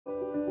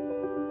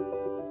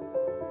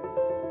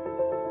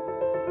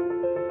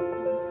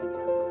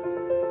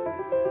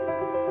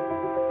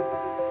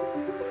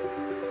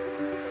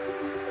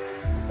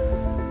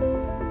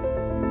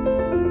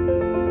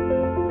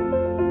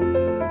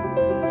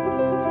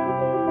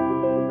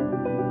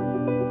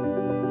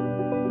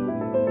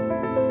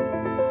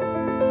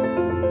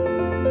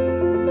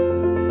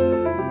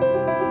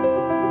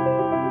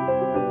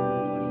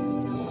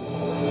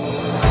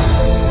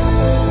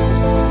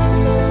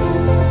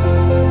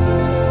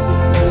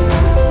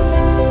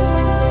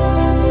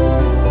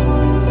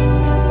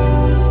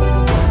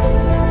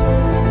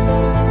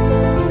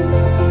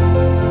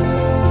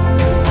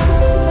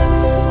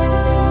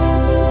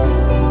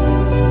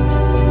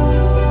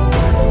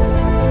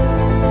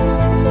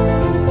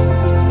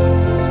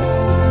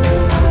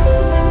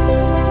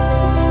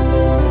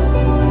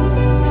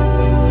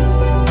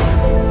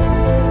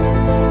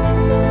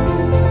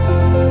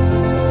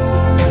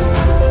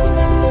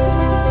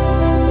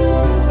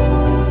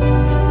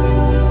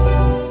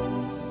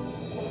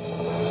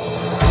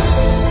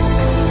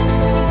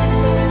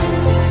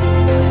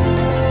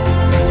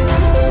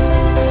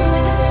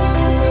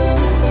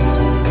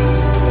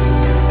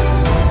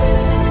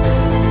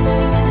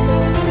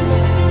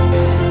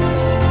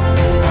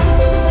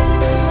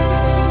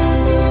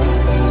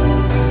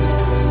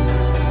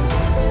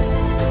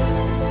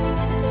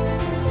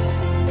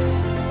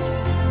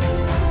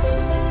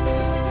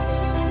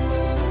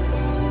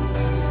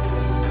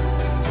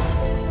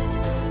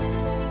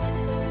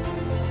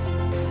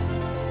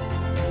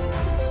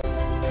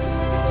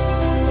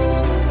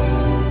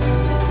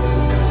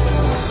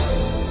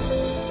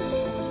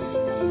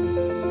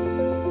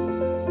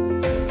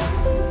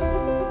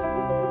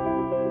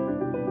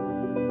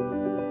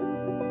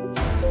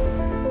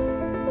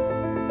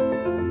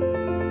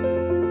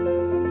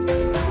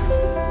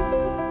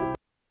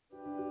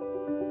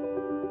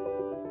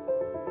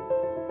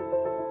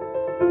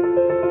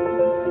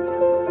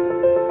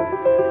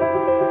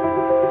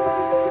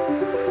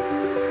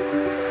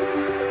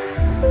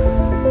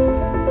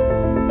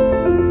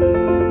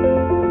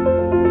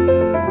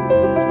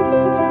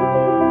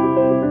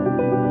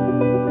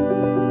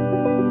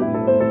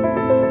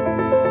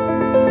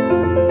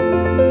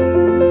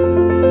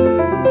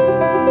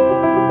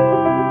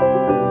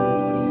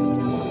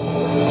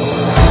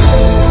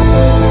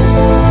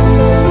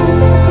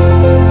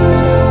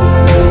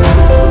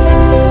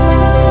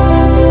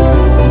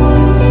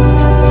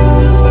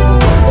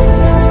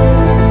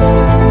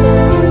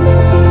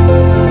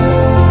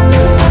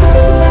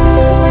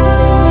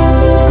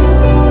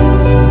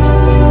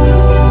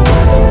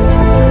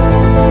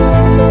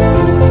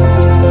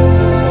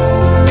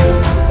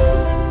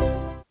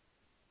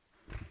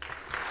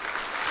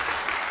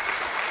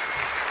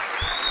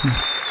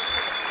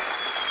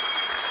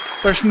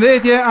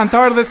Përshëndetje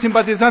antarë dhe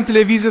simpatizant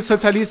televizës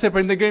socialiste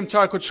për integrim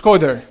qarkut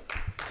Shkoder.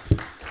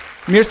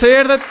 Mirë se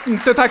erdhët në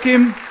këtë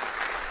takim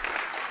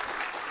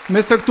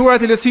me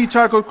strukturat LSI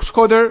qarkut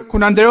Shkoder, ku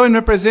na nderojnë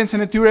me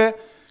prezencën e tyre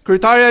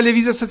kryetaria e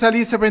lëvizjes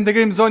socialiste për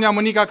integrim zonja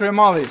Monika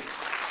Kryemadhi.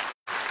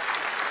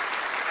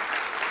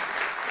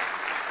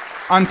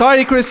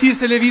 Antari i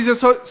kryesisë e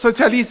lëvizjes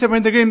socialiste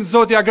për integrim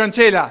zotja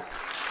Grënçela.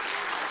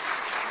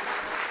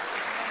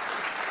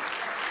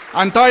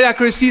 Antarja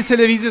kryesisë e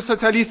lëvizjes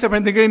socialiste për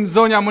integrim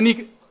zonja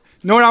Monika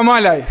Nora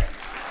Malaj.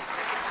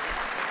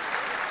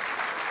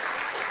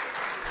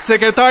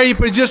 Sekretari i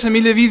përgjithshëm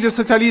i lëvizjes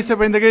socialiste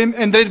për integrim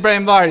Endret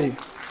Brahimdhari.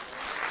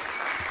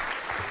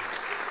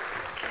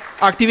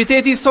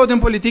 Aktiviteti i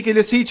sotëm politik i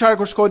LSI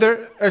qarku Shkoder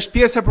është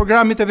pjesë e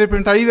programit të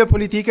veprimtarive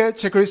politike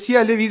që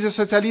kryesia e lëvizjes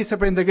socialiste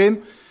për integrim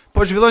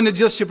po zhvillon në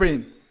gjithë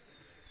Shqipërinë.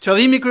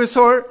 Qëllimi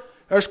kryesor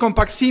është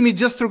kompaktësimi i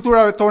gjithë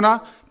strukturave tona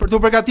për të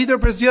përgatitur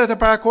për zgjedhjet e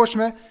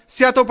parakohshme,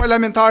 si ato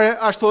parlamentare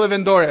ashtu edhe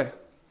vendore.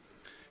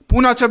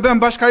 Puna që bën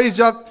bashkërisht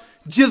gjatë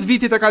gjithë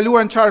vitit e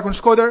kaluar në qarkun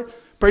Shkoder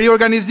për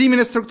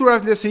riorganizimin e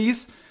strukturave të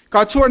LSI-s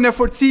ka çuar në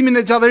forcimin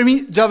e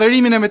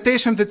gjallërimin e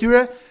mëtejshëm të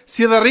tyre,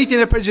 si dhe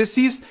rritjen e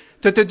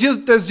përgjegjësisë të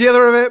gjithë të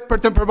zgjedhurve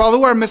për të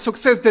përballuar me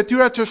sukses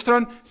detyrat që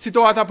shtron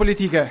situata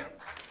politike.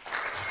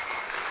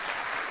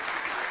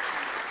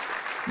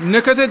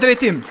 Në këtë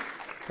drejtim,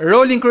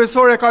 rolin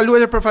kryesor e ka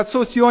luajtur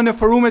përfaqësuesi jonë në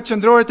forumet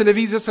qendrore të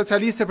lëvizjes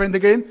socialiste për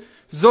integrim,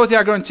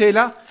 zotja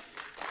Grënçela,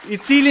 i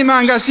cili me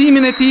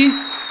angazhimin e tij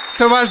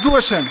të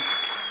vazhdueshëm,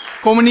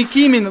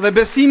 komunikimin dhe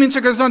besimin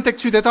që gëzon tek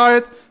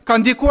qytetarët, ka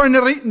ndikuar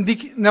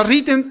në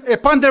rritjen e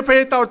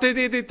pandërprer të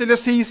autoritetit të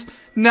LSI-s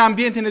në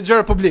ambientin e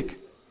gjerë publik.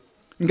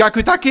 Nga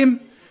ky takim,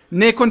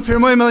 ne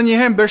konfirmojmë edhe një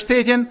herë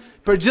mbështetjen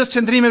për gjithë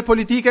qendrimet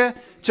politike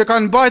që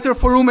kanë mbajtur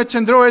forumet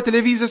qendrore të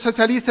lëvizjes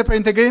socialiste për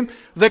integrim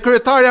dhe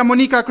kryetarja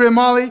Monika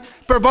Kryemadhi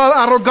përballë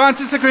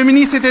arrogancës së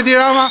kryeministit Edi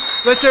Rama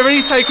dhe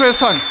qeverisë që ai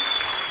kryeson.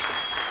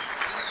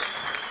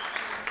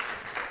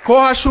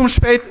 Koha shumë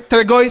shpejt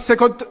tregoi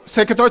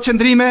se këto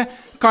qendrime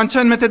kanë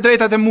qenë me të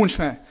drejtat e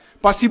mundshme,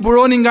 pasi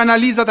buronin nga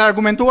analizat e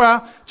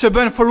argumentuara që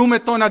bën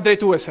forumet tona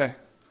drejtuese.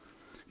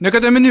 Në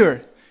këtë mënyrë,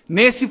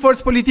 ne si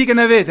forcë politike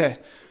në vete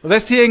dhe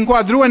si e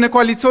inkuadruar në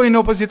koalicionin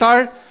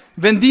opozitar,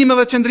 vendimet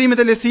dhe qendrimet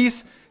e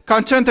LSI-s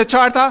kanë qenë të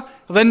qarta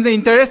dhe në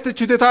interes të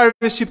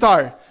qytetarëve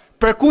shqiptar,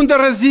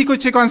 përkundër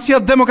rrezikut që kanë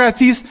sjellë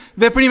demokracisë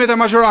veprimet e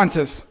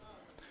mazhorancës.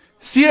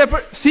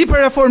 Si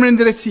për reformën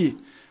e drejtësi,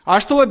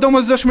 ashtu edhe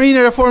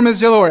domosdoshmërinë e reformës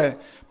zgjedhore,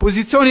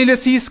 pozicioni i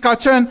LSI-s ka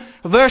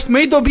qenë dhe është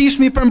më i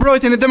dobishëm për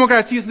mbrojtjen e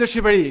demokracisë në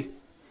Shqipëri.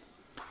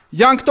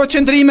 Janë këto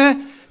qendrime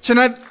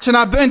që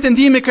na bëjnë të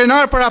ndihemi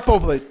krenar para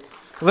popullit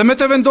dhe me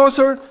të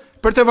vendosur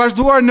për të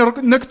vazhduar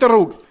në këtë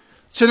rrugë,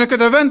 që në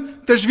këtë vend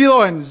të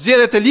zhvillohen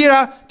zgjedhje të lira,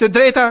 të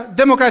drejta,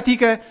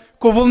 demokratike,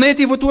 ku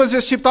vullneti i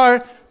votuesve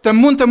shqiptar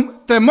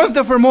të mos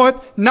deformohet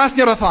në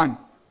asnjë rrethon.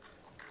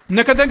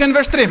 Në këtë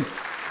gënveshtrim,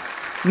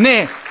 ne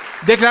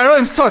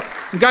deklarojmë sot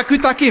nga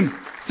ky takim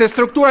se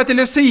strukturat e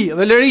LSI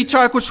dhe LRI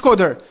qarkut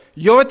Shkoder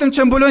jo vetëm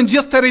që mbulojnë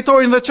gjithë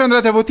territorin dhe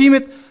qendrat e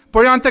votimit,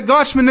 por janë të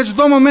gatshme në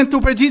çdo moment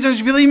të përgjigjen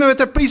zhvillimeve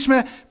të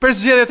pritshme për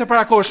zgjedhjet e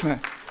parakohshme.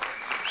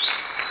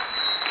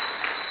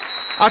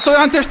 Ato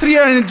janë të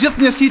shtrira në gjithë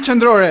njësitë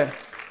qendrore.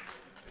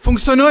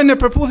 Funksionojnë në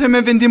përputhje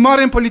me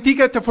vendimarrjen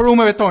politike të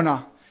forumeve tona.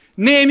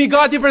 Ne jemi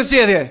gati për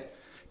zgjedhje.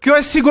 Kjo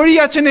është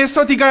siguria që ne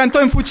sot i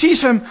garantojmë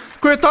fuqishëm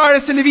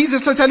kryetares së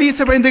lëvizjes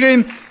socialiste për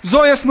integrim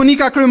zonjas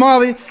Monika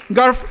Kryemadhi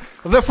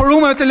dhe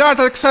forumeve të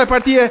larta të kësaj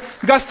partie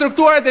nga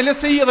strukturat e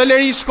LSI dhe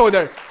LRI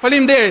Shkoder.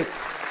 Faleminderit.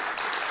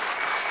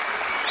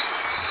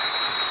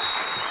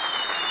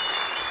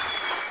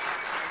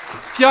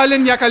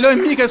 Fjalën ja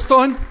kalojmë mikes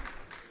tonë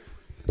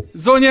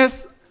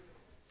zonjes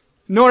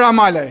Nora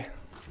Malaj.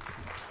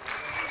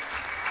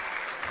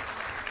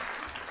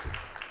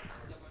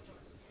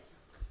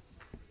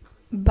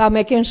 Ba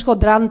me kënë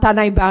Shkodran të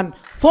na i ban.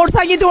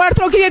 Forca një duar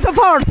trokitje të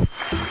fort.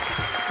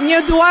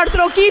 Një duar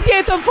trokitje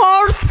të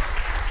fort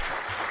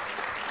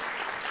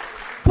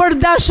për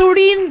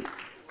dashurin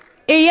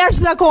e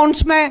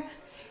jashtëzakonshme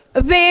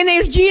dhe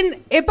energjin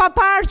e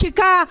papar që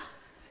ka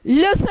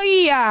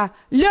LSI-a,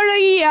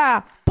 LRI-a,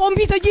 po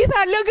mbi të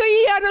gjitha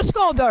LGI-a në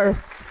Shkoder.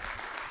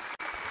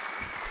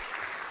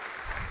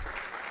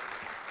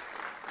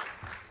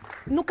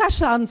 Nuk ka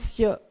shans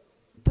që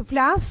të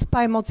flas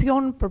pa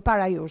emocion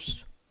përpara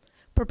jush.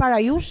 Përpara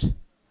jush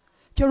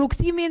që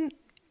rrugtimin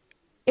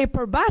e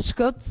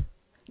përbashkët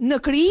në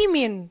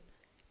krijimin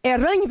e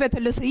rrënjve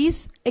të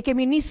LSI-s e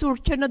kemi nisur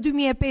që në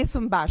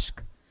 2005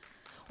 bashk.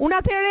 Unë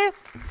atëre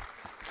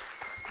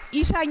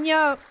isha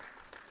një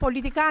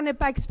politikane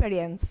pa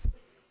eksperiencë,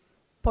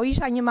 po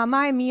isha një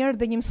mama e mirë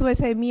dhe një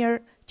mësuese e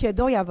mirë që e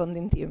doja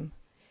vendin tim.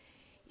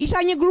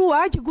 Isha një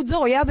grua që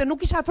guxoja dhe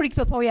nuk isha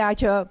frikë të thoja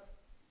që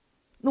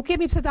nuk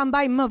kemi pse ta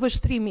mbajmë më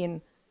vështrimin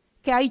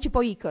ke ai që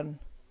po ikën.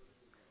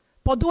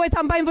 Po duhet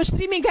ta mbajmë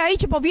vështrimin ke ai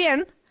që po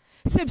vjen,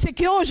 sepse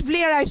kjo është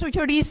vlera e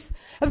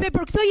shoqërisë dhe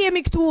për këtë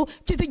jemi këtu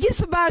që të gjithë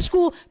së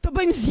bashku të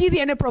bëjmë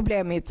zgjidhjen e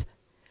problemit.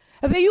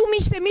 Dhe ju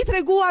miqtë mi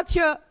treguat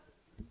që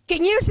ke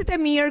njerëzit e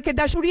mirë, ke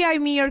dashuria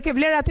e mirë, ke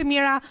vlerat e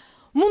mira,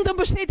 mund të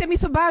mbështetemi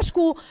së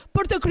bashku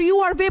për të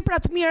krijuar vepra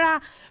të mira,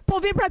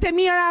 po veprat e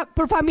mira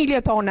për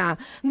familjet tona.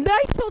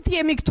 Ndaj sot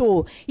jemi këtu,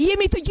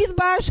 jemi të gjithë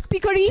bashkë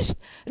pikërisht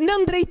në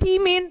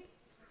drejtimin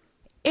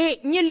e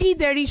një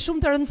lideri shumë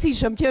të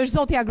rëndësishëm, që është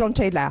zoti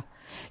Agronçela.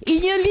 I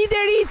një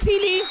lideri i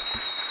cili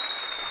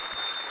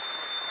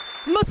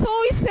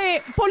mësoi se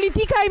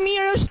politika e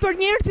mirë është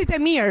për njerëzit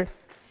e mirë.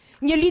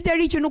 Një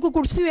lideri që nuk u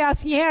kursye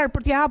asnjëherë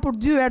për t'i hapur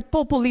dyert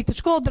popullit të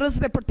Shkodrës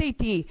dhe për te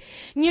tij.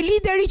 Një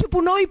lideri që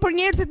punoi për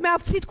njerëzit me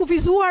aftësitë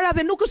kufizuara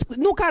dhe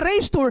nuk ka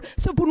rreshtur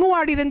së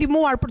punuari dhe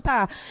ndihmuar për ta.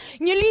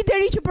 Një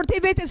lideri që për te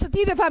vetes së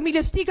tij dhe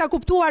familjes së tij ka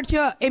kuptuar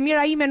që e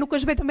mira ime nuk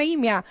është vetëm e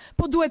imja,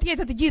 po duhet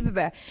jetë të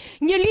gjithëve.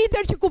 Një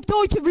lider që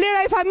kuptoi që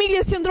vlera e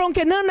familjes qëndron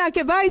ke nëna,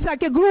 ke vajza,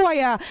 ke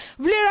gruaja,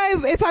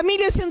 vlera e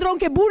familjes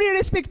qëndron ke burri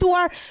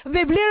respektuar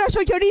dhe vlera e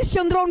shoqërisë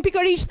qëndron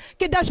pikërisht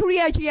ke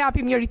dashuria që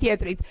japim njëri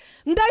tjetrit.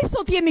 Ndaj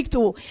sot jemi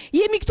këtu.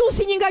 Jemi këtu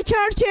si një nga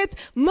qarqet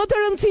më të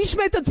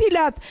rëndësishme të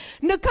cilat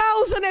në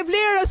kauzën e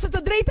vlerës së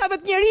të drejtave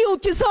të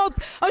njeriut që sot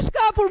është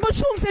kapur më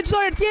shumë se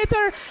çdo herë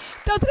tjetër,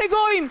 të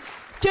tregojmë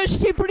që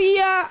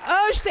Shqipëria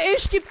është e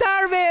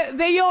shqiptarëve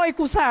dhe jo e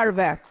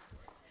kusarëve.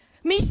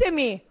 Miqtë e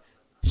mi,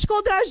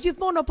 Shkodra është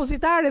gjithmonë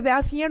opozitare dhe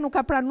asnjëherë nuk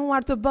ka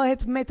pranuar të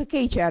bëhet me të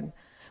keqen.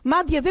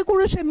 Madje edhe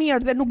kur është e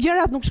mirë dhe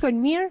gjërat nuk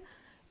shkojnë mirë,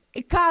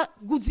 ka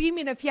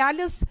guximin e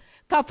fjalës,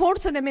 ka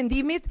forcën e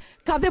mendimit,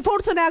 ka dhe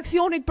forcën e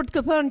aksionit për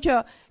të thënë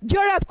që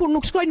gjërat kur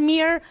nuk shkojnë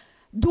mirë,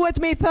 duhet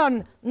me i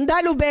thënë,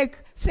 ndalu bek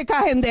se ka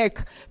hendek.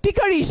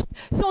 Pikërisht,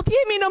 sot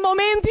jemi në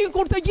momentin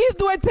kur të gjithë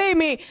duhet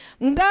themi,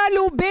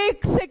 ndalu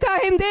bek se ka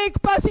hendek,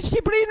 pasi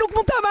Shqipëri nuk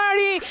mund të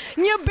marri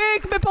një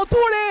bek me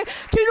poture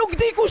që nuk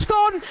di ku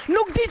shkon,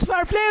 nuk di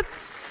çfarë flet,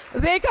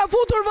 dhe e ka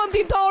futur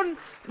vendin ton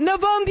në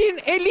vendin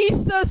e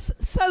listës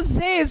së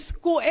zezë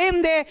ku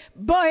ende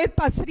bëhet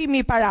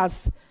pasrimi i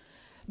paras.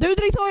 Do ju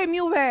drejtohem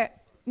juve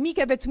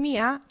mikeve të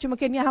mia që më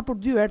keni hapur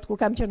dyert kur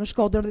kam qenë në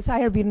Shkodër dhe sa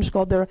herë vi në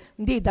Shkodër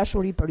ndjej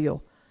dashuri për ju.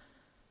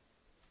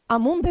 A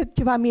mundet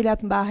që familja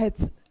të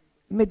mbahet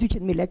me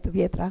 200.000 lekë të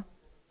vjetra?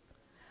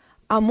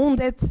 A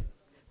mundet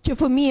që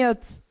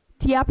fëmijët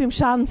t'i japim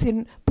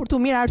shansin për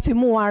të mirë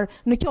arsimuar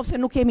në qoftë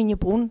se nuk kemi një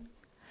punë?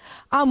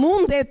 A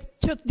mundet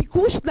që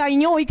dikush na i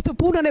njohë këtë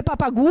punën e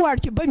papaguar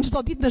që bëjmë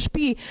çdo ditë në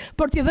shtëpi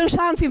për t'i dhënë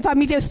shansin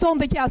familjes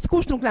tonë dhe që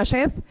askush nuk na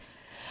shef?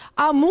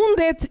 A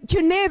mundet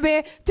që neve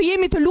të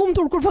jemi të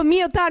lumtur kur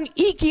fëmijët tanë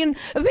ikin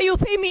dhe ju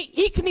themi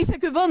ikni se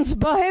ky vend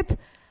s'bëhet?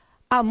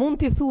 A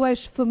mund t'i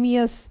thuash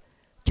fëmijës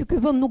që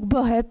ky vend nuk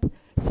bëhet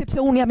sepse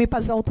unë jam i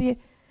pazoti?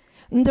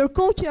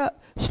 Ndërkohë që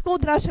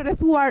Shkodra është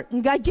rrethuar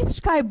nga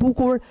gjithçka e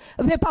bukur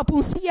dhe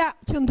papunësia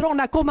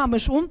qëndron akoma më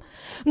shumë,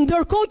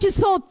 ndërkohë që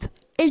sot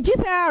e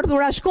gjithë e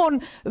ardhura shkon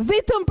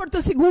vetëm për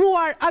të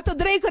siguruar atë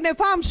drekën e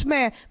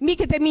famshme,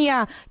 miket e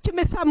mia, që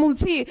me sa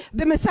mundësi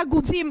dhe me sa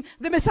guxim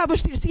dhe me sa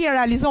vështirësi e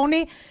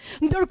realizoni,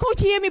 ndërkohë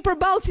që jemi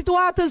përballë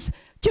situatës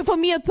që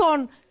fëmijët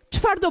thonë,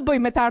 çfarë do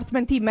bëj me të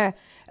ardhmen time?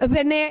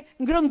 Dhe ne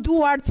ngrëm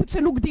duart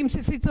sepse nuk dim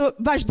se si të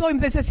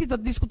vazhdojmë dhe se si të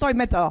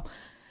diskutojmë me to.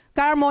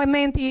 Ka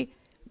momenti,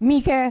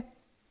 mike,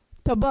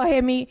 të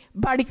bëhemi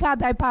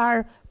barikada e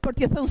parë për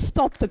t'i thënë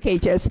stop të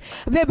keqes.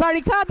 Dhe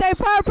barikada e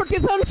parë për t'i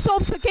thënë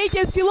stop të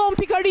keqes fillon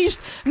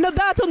pikërisht në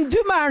datën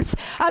 2 mars,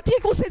 atje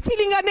ku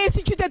secili nga ne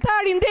si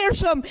qytetari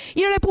ndershëm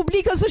i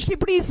Republikës së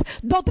Shqipërisë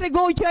do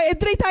t'tregoj që e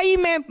drejta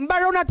ime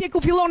mbaron atje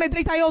ku fillon e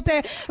drejta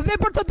jote, dhe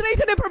për të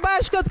drejtën e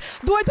përbashkët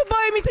duhet të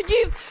bëhemi të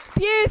gjithë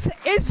pjesë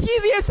e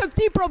zgjidhjes së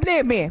këtij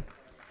problemi.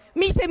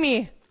 Miqtë e mi,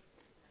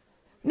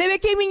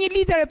 neve kemi një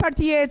lider e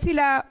partije e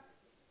cila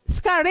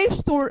s'ka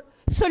rreshtur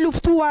së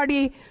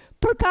luftuari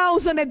për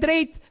kauzën e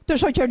drejtë të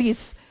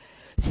shoqërisë.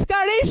 S'ka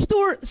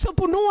rreshtur së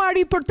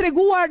punuari për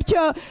treguar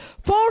që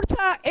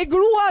forca e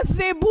gruas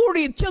dhe e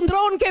burrit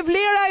qëndron ke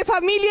vlera e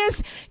familjes,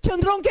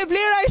 qëndron ke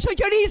vlera e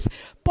shoqërisë,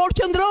 por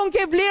qëndron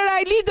ke vlera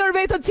e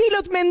liderëve të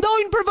cilët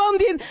mendojnë për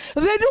vendin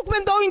dhe nuk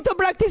mendojnë të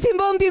braktisin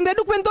vendin dhe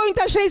nuk mendojnë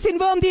të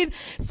shesin vendin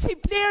si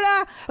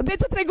plera, dhe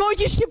të tregoj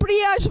që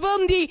Shqipëria është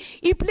vendi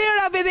i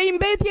plerave dhe i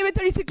mbetjeve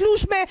të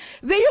riciklueshme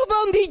dhe jo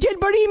vendi i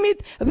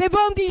gjelbërimit dhe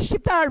vendi i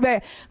shqiptarëve.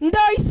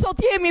 Ndaj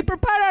sot jemi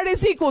përpara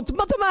rrezikut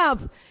më të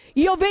madh,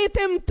 jo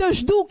vetëm të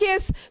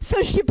zhdukjes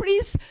së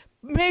Shqipërisë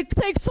me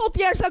këtë sot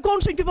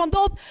jashtëzakonshëm që po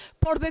ndodh,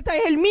 por dhe të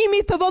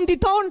helmimit të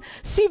vendit ton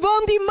si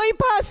vendi më i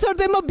pastër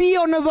dhe më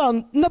bio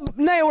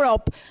në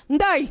Europë.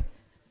 Ndaj,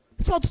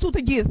 sot këtu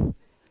të gjithë,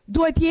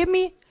 duhet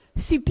jemi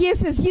si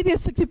pjesë e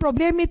zgjidhjes së këtij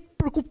problemit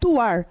për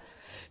kuptuar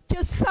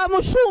që sa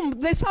më shumë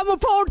dhe sa më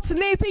forcë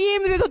ne të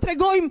jemi dhe të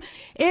tregojmë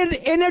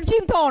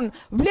energjinë tonë,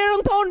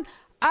 vlerën tonë,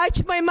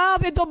 aq më e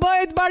madhe do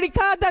bëhet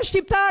barikada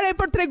shqiptare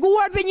për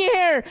treguar dhe një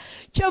herë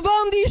që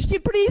vendi i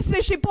Shqipërisë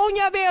dhe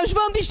shqiponjave është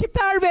vendi i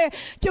shqiptarëve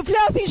që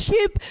flasin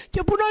shqip,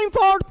 që punojnë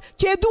fort,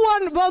 që e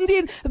duan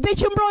vendin dhe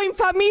që mbrojnë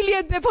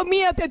familjet dhe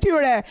fëmijët e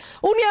tyre.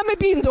 Unë jam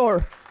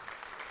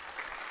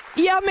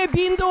e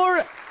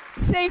bindur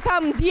se e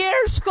kam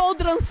ndjerë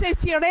Shkodrën se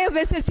si re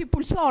dhe se si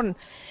pulson.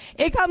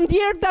 E kam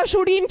ndjerë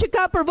dashurin që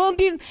ka për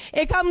vendin,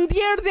 e kam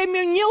ndjerë dhe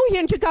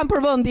mirënjohjen që kam për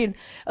vendin.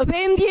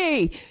 Dhe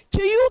ndjej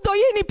që ju do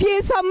jeni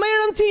pjesa më e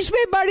rëndësishme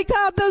e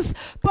barikadës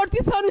për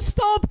t'i thënë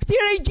stop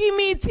këtij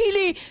regjimi I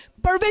cili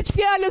përveç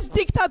fjalës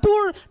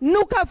diktatur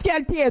nuk ka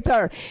fjalë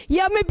tjetër.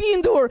 Jam e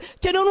bindur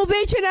që në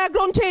udhëheqjen e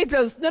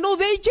Agronçetës, në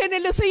udhëheqjen e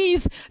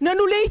LSI-s, në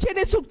udhëheqjen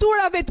e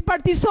strukturave të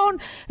partison,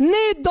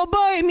 ne do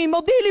bëhemi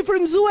modeli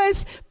frymëzues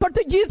për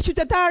të gjithë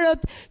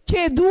qytetarët që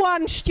e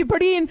duan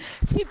Shqipërinë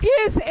si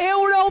pjesë e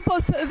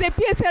Europës dhe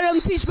pjesë e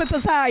rëndësishme të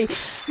saj.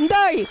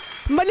 Ndaj,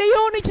 më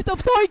lejoni që të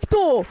ftoj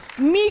këtu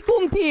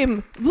mikun tim,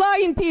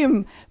 vllajin tim,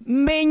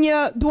 me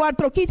një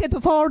duartrokitje të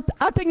fortë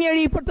atë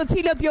njeri për të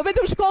cilët jo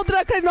vetëm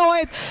Shkodra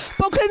krenohet,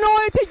 po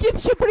krenohet e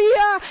gjithë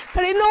Shqipëria,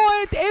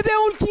 krenohet edhe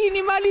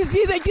Ulqini,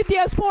 Malizi dhe gjithë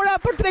diaspora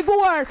për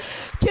treguar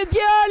që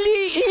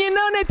djali I një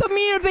nëne të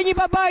mirë dhe një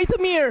babai të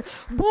mirë,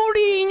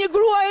 buri I një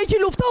gruaje që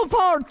lufton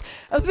fort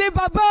dhe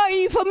babai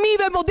I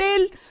fëmijëve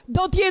model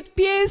do të jetë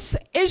pjesë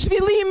e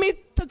zhvillimit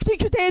të këtij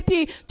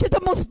qyteti që të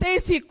mos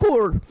desi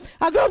kur.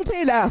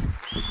 Agronçela.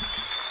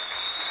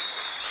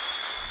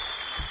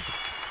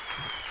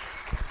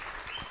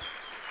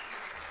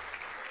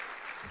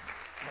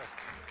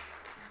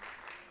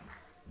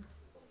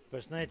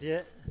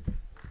 Përshëndetje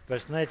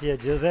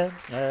gjithëve,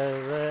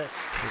 dhe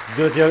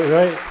duhet t'ju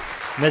uroj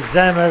me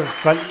zemër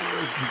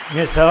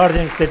mirë se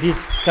ardhin këtë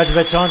ditë kaq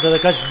veçantë dhe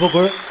kaq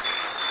bukur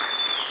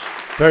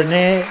për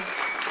ne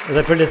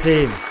dhe për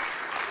LSI-n.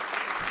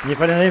 Një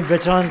falënderim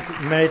veçantë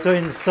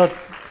meritojnë sot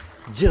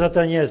gjithë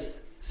ata njerëz,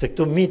 se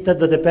këtu mi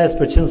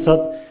 85%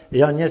 sot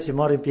janë njerëz që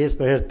marrin pjesë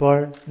për herë të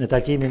parë në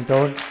takimin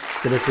tonë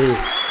të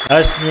LSI-s.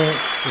 Është një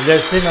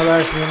vlerësim edhe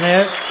është një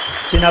ner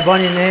që na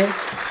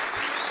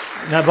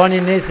bani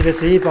ne si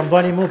LSI, po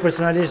mbani mu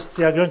personalisht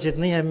si agron që të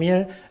njihem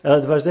mirë edhe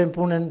të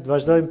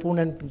vazhdojmë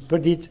punën për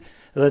ditë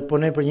dhe të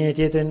punojmë për njëri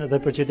tjetrin dhe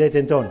për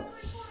qytetin tonë.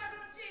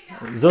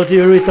 Zoti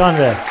ju ruaj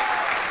tanëve.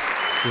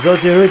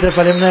 Zoti ju ruaj të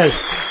faleminderes.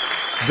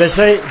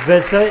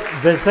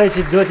 Besoj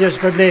që duhet jesh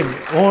problem.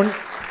 Unë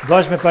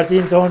bashkë me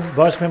partinë tonë,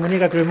 bashkë me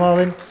Monika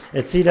Kryemadhin, e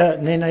cila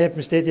ne na jep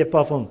mbështetje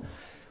pafund.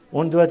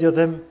 Unë duhet ju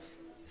them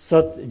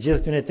sot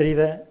gjithë këtyre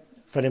trive,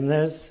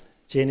 faleminderes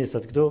që jeni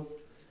sot këtu.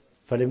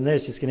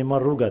 Faleminderit që s'keni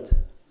marrë rrugat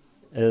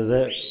edhe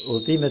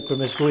udhëtimet për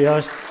me shku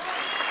jashtë,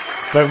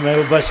 për me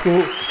u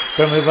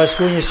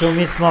bashku një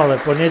shumicë madhe,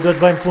 por ne do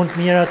të bëjmë punë të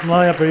mira të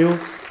mëdha për ju,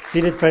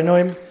 cilët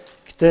pranojmë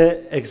këtë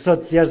eksot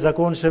të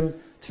jashtëzakonshëm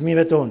të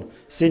fëmijëve tonë.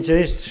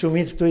 Sinqerisht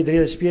shumicë këtu I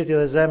dridhet shpirti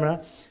dhe zemra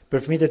për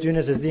fëmijët e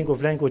tyre se s'din ku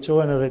flen, ku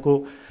çohen edhe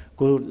ku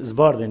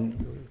zbardhin,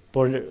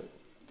 por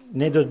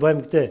ne do të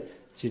bëjmë këtë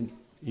që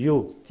ju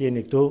të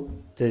jeni këtu,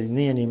 të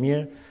njiheni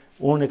mirë.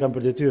 Unë e kam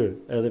për detyrë,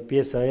 edhe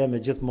pjesa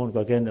jeme gjithmonë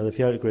ka kenë,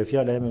 edhe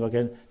kryefjala jeme ka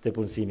kenë të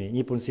punësimi.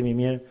 Një punësimi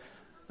mirë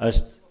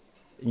është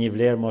një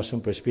vlerë më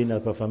shumë për shpinën,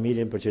 për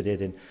familjen, për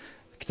qytetin.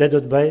 Këtë do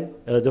të bëj,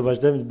 edhe do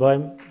vazhdojmë të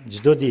bëjmë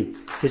çdo ditë,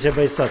 siç e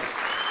bëj sot.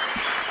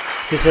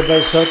 Siç e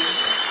bëj sot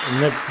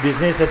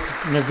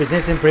në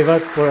biznesin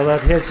privat, por edhe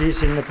atëherë që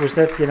ishim në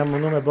pushtet, kena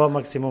mundu me bëj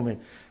maksimumin.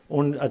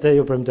 Unë atë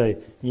ju premtoj,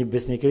 një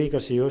besnikëri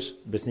ka shi jush,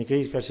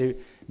 besnikëri ka shi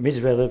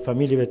miqve dhe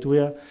familjeve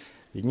tuaja,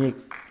 një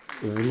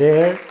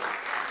vlerë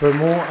për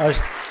mu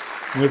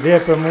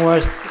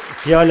është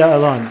fjala e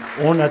dhënë.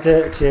 Unë atë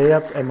që e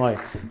jap e maj.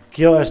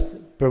 Kjo është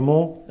për mu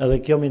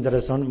edhe kjo më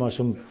intereson më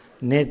shumë.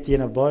 Ne të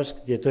jena bashkë,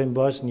 të jetojmë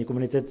bashkë, një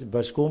komunitet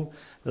bashkum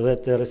dhe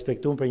të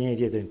respektuam për njëri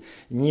tjetrin.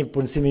 Një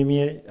punësim I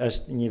mirë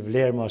është një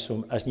vlerë më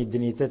shumë, është një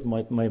dignitet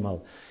më I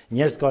madh.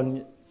 Njerëz kanë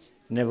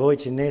nevojë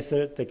që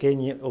nesër të kenë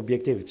një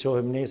objektiv, të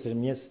shohim nesër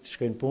mëngjes të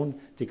shkojnë punë,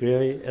 të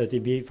krijojë edhe të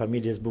bëj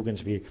familjes bukën në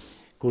shtëpi.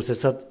 Kurse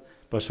sot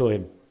po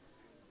shohim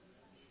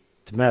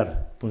të merë,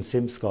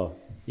 punësim s'ka,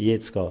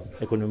 jetë s'ka,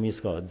 ekonomi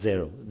s'ka,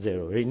 zero,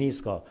 rini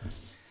s'ka.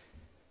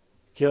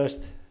 Kjo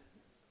është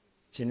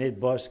që ne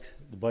të bashkë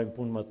të bëjmë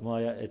punë më të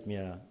mëdha e të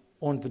mira.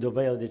 Unë do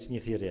bëj edhe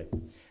një thirrje.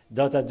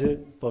 Data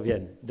 2 po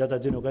vjen.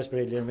 Data 2 nuk është për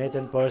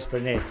Elirmetën, por është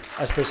për ne.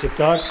 Është për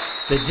shqiptarë,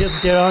 të gjithë në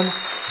Tiranë,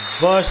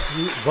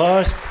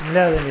 bashkë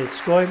mbledhemi të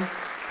shkojmë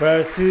për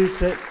arsye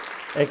se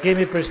e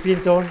kemi për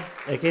shtëpinë tonë,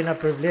 e kena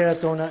për vlerat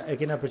tona, e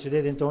kena për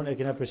qytetin tonë, e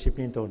kena për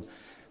Shqipërinë tonë.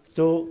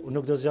 Këtu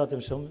nuk do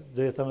zgjatem shumë,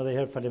 do ju them edhe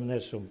herë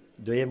faleminderit shumë.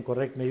 Do jem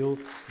korrekt me ju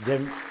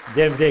deri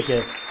në vdekje.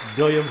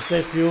 Do ju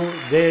mbështes ju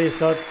deri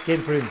sa të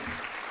kem frym.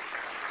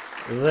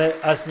 Dhe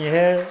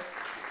asnjëherë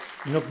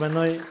nuk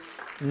mendoj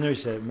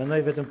ndryshe.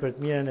 Mendoj vetëm për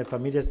të mirën e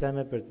familjes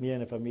time, për të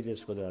mirën e familjes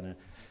shkodrane.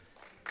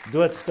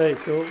 Duhet të ftoj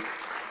këtu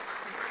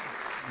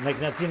me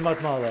kënaqësi më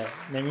të madhe,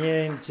 me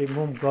njërin që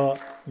mua më ka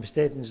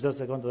mbështetur në çdo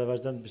sekondë dhe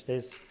vazhdon të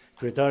mbështes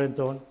kryetarin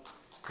ton,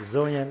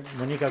 zonjën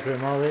Monika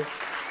Kryemadhi.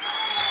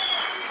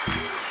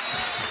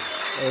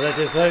 Edhe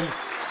të thëjmë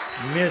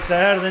mirë se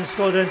erdhe në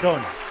Shkodrën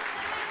tonë.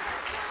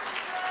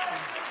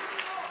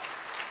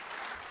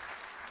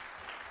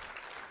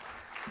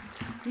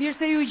 Mirë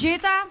se ju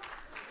gjeta.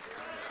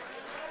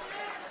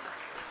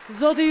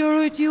 Zoti ju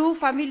rujt ju,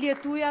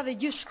 familjet tuaja dhe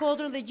gjithë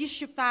Shkodrën dhe gjithë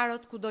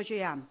shqiptarët kudo që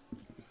janë.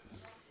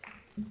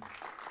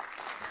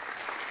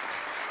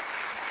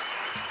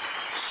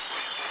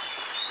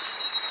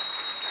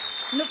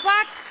 Në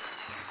fakt,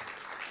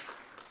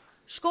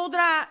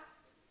 Shkodra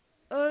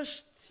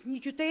është një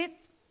qytet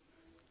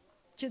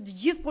që të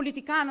gjithë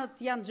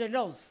politikanët janë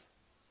xheloz.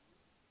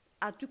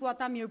 Aty ku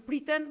ata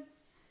mirëpriten,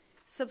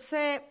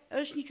 sepse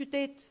është një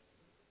qytet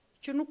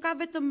që nuk ka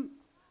vetëm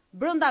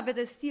brenda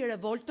vetes tij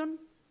revoltën,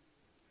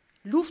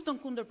 luftën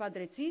kundër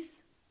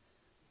padrejtisë,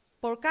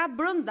 por ka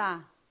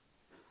brenda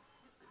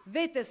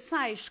vetes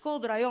saj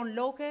Shkodra jon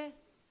loke,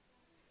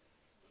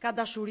 ka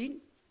dashurinë,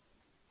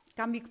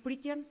 ka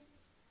mikpritjen,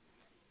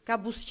 ka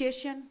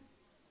buzëqeshjen,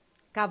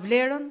 ka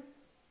vlerën,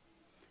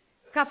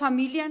 ka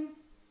familjen,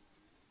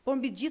 por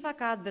mbi gjitha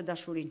ka atë dhe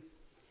dashurinë.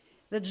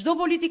 Dhe çdo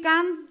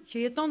politikan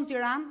që jeton në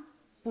Tiranë,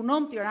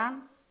 punon në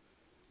Tiranë,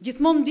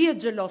 gjithmonë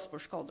ndihet xheloz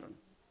për Shkodrën.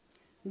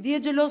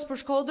 Ndihet xheloz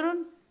për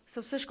Shkodrën,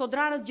 sepse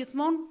shkodrarët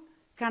gjithmonë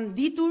kanë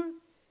ditur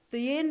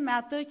të jenë me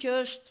atë që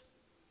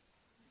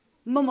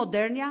është më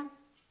modernja,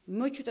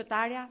 më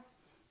qytetarja,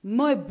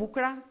 më e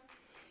bukura,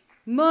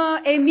 më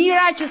e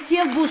mira që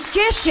sjell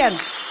buzëqeshjen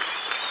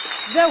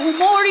dhe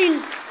humorin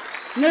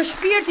në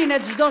shpirtin e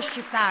çdo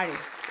shqiptari.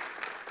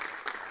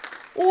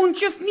 Unë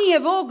që fëmijë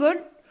e vogël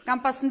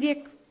kam pas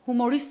ndjek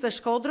humoristë të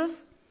Shkodrës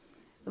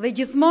dhe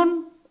gjithmonë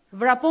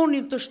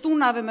vraponim të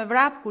shtunave me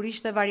vrap kur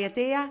ishte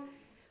varieteja,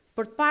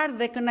 për të parë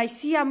dhe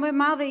kënaqësia më e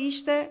madhe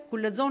ishte kur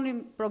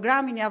lexonim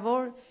programin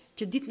javor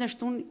që ditën e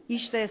shtunë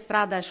ishte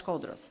estrada e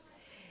Shkodrës.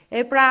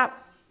 E pra,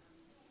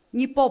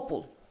 një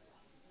popull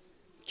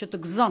që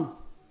të gëzon,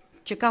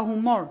 që ka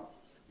humor,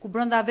 ku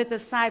brenda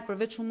vetes saj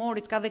përveç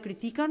humorit ka dhe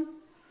kritikën,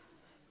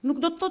 nuk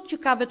do të thotë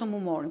që ka vetëm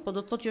humorin, por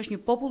do të thotë që është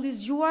një popull i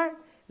zgjuar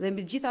dhe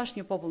mbi gjitha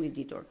është një popull i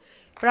ditur.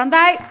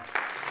 Prandaj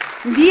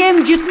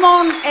ndihem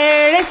gjithmonë e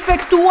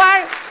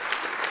respektuar,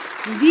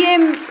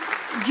 ndihem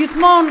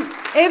gjithmonë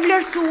e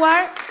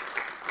vlerësuar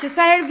që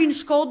sa herë vin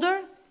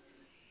Shkoder,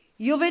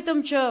 jo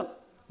vetëm që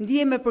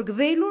ndihem e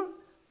përgdhelur,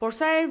 por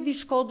sa herë vin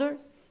Shkoder,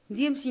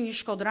 ndihem si një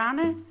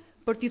shkodrane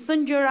për t'i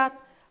thënë gjërat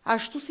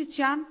ashtu siç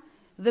janë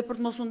dhe për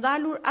të mos u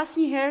ndalur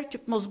asnjëherë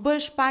që të mos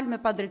bëhesh palë me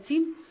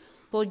padrejtinë,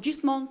 po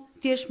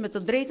gjithmonë të jesh me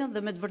të drejtën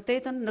dhe me të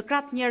vërtetën në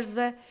krah të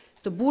njerëzve,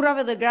 të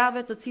burrave dhe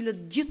grave, të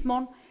cilët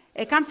gjithmonë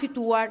e kanë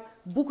fituar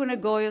bukën e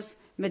gojës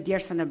me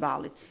djersën e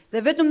ballit.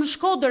 Dhe vetëm në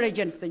Shkoder e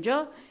gjen këtë gjë,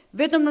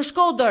 vetëm në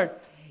Shkoder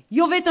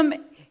jo vetëm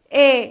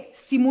e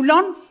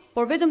stimulon,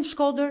 por vetëm në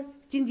Shkoder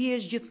ti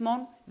ndihesh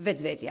gjithmonë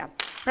vetvetja.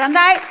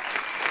 Prandaj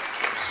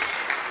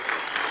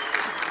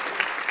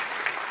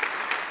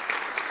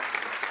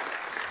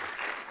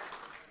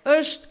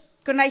është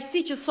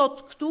kënaqësi që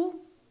sot këtu,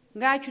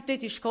 nga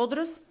qyteti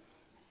Shkodrës,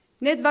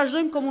 ne të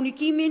vazhdojmë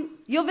komunikimin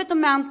jo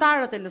vetëm me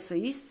antarët e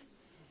LSI-s,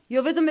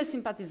 jo vetëm me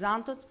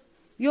simpatizantët,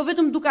 jo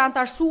vetëm duke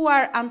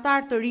antarësuar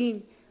antar të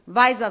rinj,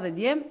 vajza dhe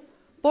djem,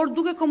 por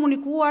duke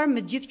komunikuar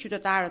me gjithë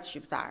qytetarët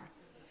shqiptarë.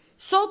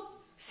 Sot,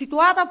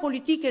 situata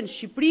politike në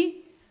Shqipëri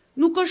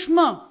nuk është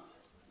më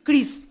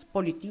krizë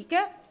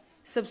politike,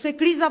 sepse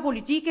kriza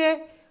politike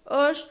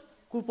është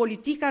kur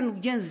politika nuk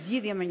gjen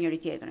zgjidhje me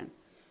njëri tjetrin.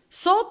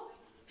 Sot,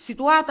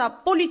 situata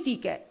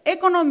politike,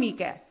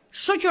 ekonomike,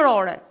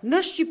 shoqërore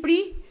në Shqipëri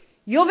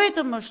jo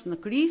vetëm është në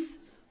krizë,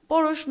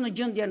 por është në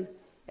gjendjen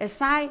e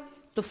saj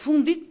të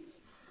fundit,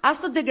 as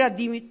të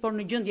degradimit, por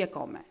në gjendje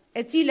kome,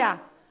 e cila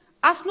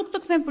as nuk të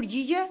kthen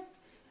përgjigje,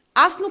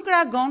 as nuk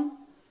reagon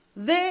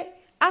dhe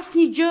as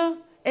një gjë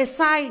e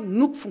saj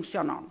nuk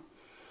funksionon.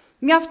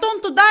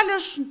 Mjafton të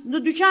dalësh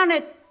në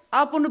dyqanet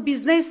apo në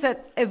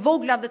bizneset e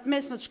vogla dhe të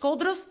mesme të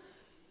Shkodrës,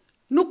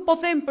 nuk po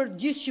them për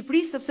gjithë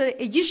Shqipërisë, sepse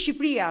e gjithë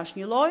Shqipëria është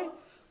një lloj,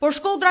 por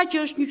Shkodra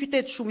që është një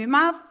qytet shumë i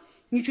madh,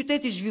 një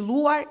qytet i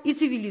zhvilluar, i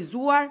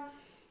civilizuar,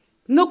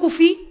 në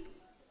kufi,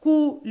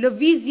 ku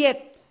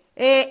lëvizjet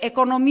e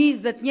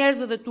ekonomisë dhe të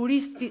njerëzve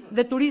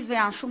dhe turistëve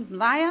janë shumë të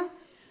mëdha,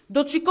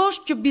 do të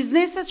shikosh që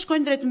bizneset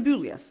shkojnë drejt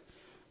mbylljes.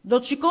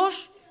 Do të shikosh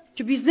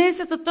që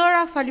bizneset të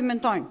tëra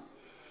falimentojnë.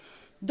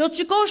 Do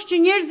të shikosh që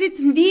njerëzit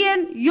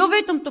ndihen jo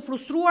vetëm të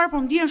frustruar,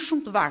 por ndihen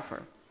shumë të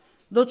varfër.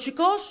 Do të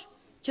shikosh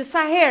që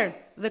sa herë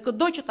dhe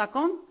çdo që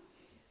takon,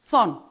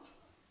 thonë,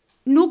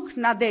 nuk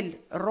na del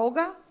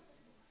rroga,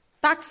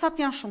 taksat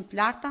janë shumë të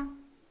larta,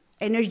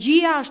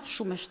 energjia është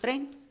shumë e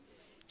shtrenjtë,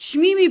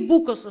 çmimi i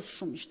bukës është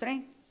shumë i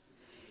shtrenjtë,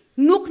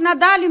 nuk na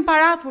dalin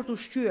parat për të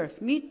ushqyer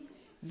fëmijët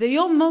dhe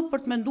jo më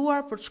për të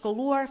menduar për të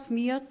shkolluar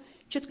fëmijët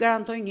që të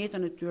garantojnë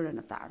jetën e tyre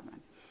në të ardhmen.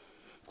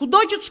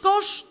 Kudo që të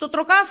shkosh, të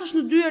trokasësh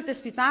në dyert e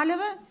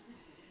spitaleve,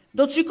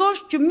 do të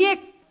shikosh që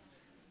mjek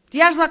të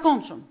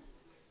jashtëzakonshëm,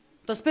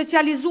 të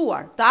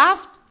specializuar, të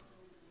aftë,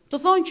 të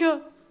thonë që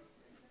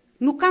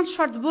nuk kanë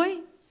çfarë të bëjë,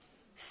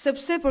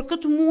 sepse për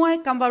këtë muaj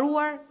ka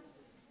mbaruar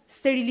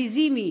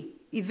sterilizimi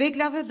i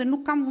veglave dhe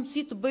nuk kam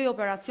mundësi të bëj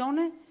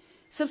operacione,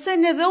 sepse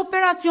ne dhe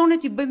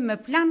operacionet i bëjmë me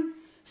plan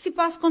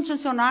sipas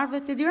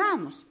koncesionarëve të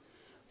Tiranës.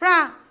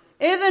 Pra,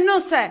 edhe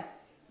nëse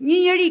një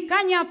njeri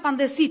ka një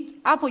apandesit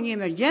apo një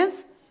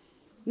emergjencë,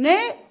 ne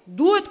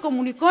duhet të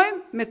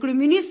komunikojmë me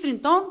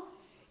kryeministrin ton,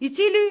 i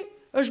cili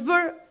është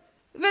bërë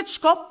vetë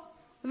shkop,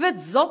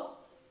 vetë zot,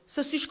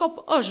 se si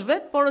shkop është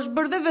vetë, por është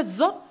bërë dhe vetë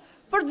zot,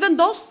 për të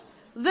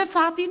vendosur dhe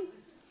fatin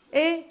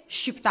e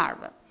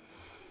shqiptarëve.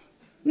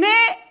 Ne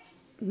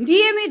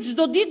ndihemi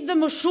çdo ditë dhe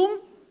më shumë,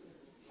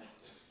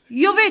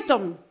 jo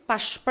vetëm pa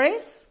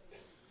shpresë,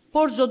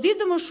 por çdo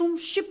ditë dhe më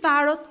shumë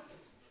shqiptarët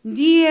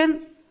ndihen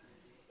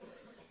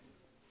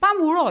pa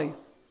mburoj,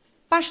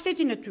 pa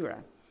shtetin e tyre.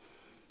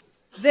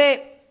 Dhe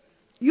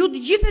ju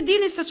të gjithë e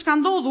dini se çka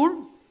ndodhur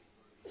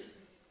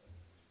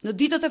në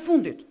ditët e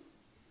fundit.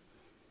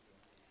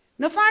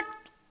 Në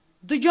fakt,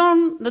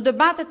 dëgjon në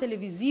debate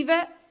televizive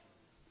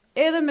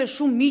edhe me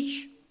shumë miq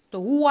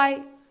të huaj,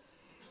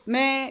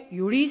 me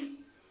jurist,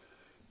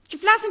 që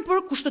flasin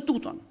për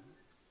kushtetutën.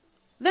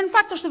 Dhe në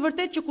fakt është e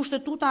vërtet që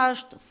kushtetuta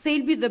është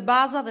thelbi dhe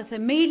baza dhe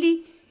themeli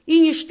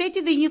i një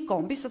shteti dhe një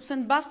kombi, sepse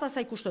në bazë të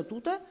asaj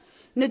kushtetute,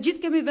 ne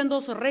gjithë kemi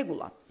vendosur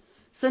rregulla.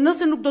 Se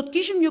nëse nuk do të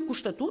kishim një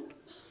kushtetut,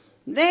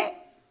 ne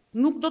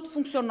nuk do të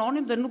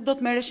funksiononim dhe nuk do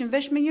të merreshim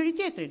vesh me njëri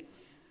tjetrin.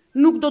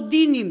 Nuk do të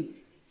dinim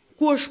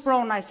ku është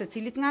prona e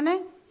secilit nga ne,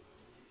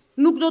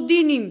 nuk do të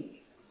dinim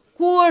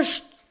ku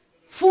është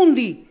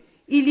fundi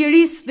i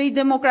lirisë dhe i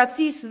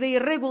demokracisë dhe i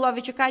rregullave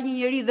që ka një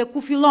njeri dhe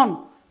ku fillon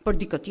për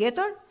dikë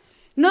tjetër.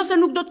 Nëse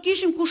nuk do të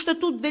kishim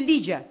kushtetut dhe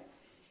ligje,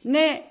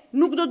 ne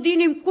nuk do të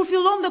dinim kur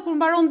fillon dhe kur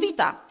mbaron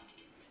dita.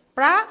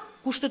 Pra,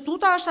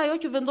 kushtetuta është ajo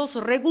që vendos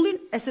rregullin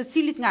e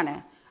secilit nga ne.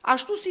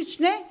 Ashtu siç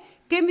ne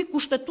kemi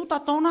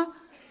kushtetutat tona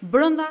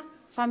brenda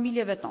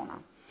familjeve tona.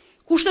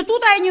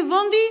 Kushtetuta e një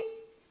vendi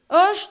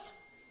është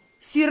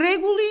si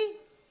rregulli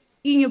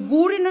i një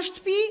burri në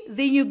shtëpi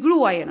dhe i një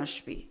gruaje në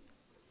shtëpi.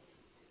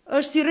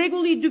 Është si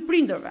rregulli i dy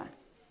prindërve,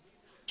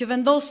 që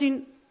vendosin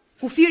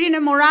kufirin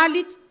e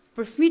moralit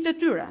për fëmijët e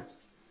tyre.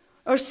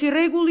 Është si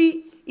rregulli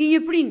i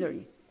një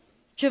prindëri,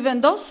 që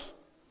vendos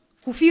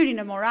kufirin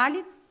e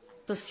moralit,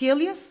 të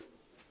sjelljes,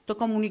 të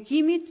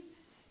komunikimit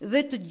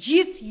dhe të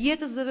gjithë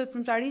jetës dhe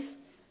veprimtarisë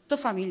të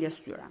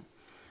familjes tyre.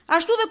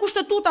 Ashtu dhe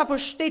kushtetuta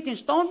për shtetin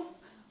ton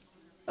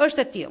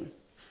është e tillë.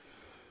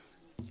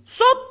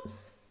 Sot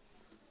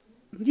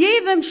ndjej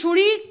dhe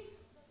mshuri,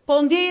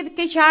 po ndjej dhe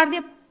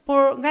keqardhje,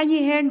 por nga një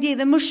herë ndjej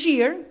dhe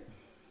mëshirë,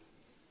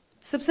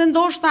 sepse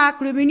ndoshta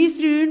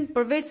kryeministri ynë,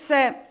 përveç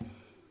se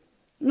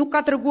nuk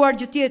ka treguar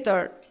gjë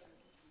tjetër,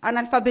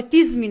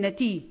 analfabetizmin e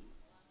tij,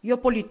 jo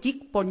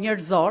politik, por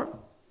njerëzor,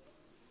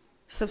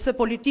 sepse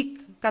politik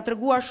ka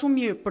treguar shumë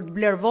mirë për të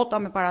bler vota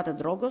me paratë e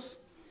drogës,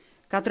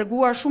 ka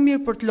treguar shumë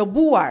mirë për të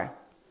lobuar,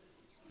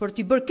 për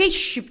t'i bërë keq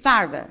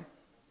shqiptarëve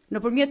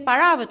nëpërmjet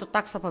parave të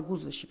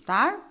taksapaguzëve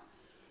shqiptar,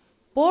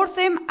 por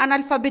them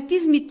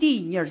analfabetizmi i tij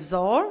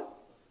njerëzor,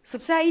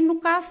 sepse ai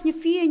nuk ka asnjë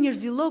fije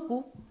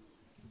njerëzillëku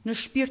në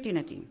shpirtin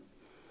e tij.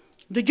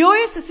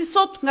 Dëgjoje se si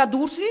sot nga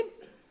Durrësi,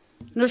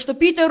 në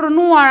shtëpitë e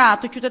rënuara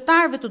të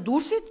qytetarëve të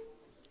Durrësit,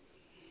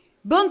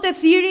 bënte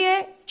thirrje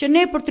që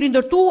ne për të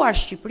rindërtuar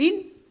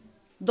Shqipërinë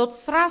do të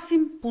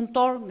thrasim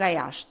punëtor nga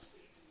jashtë.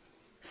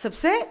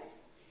 Sepse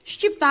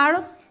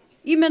shqiptarët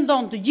i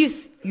mendon të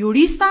gjithë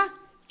jurista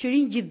që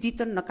rinë gjithë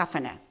ditën në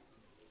kafene.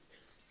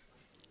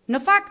 Në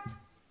fakt,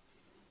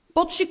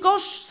 po të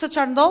shikosh se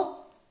çfarë ndodh,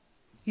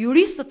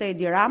 juristët e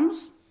Edi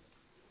Ramës,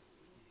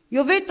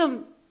 jo vetëm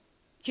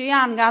që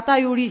janë nga ata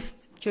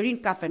juristë që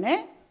rinë kafene,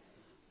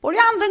 por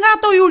janë dhe nga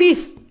ato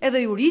juristë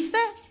edhe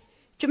juriste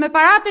që me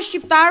paratë e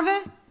shqiptarëve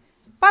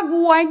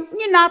paguajnë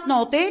një natë në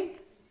hotel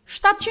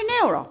 700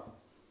 euro,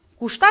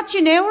 ku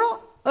 700 euro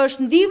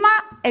është ndihma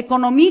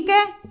ekonomike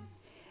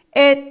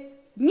e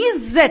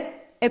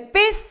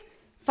 25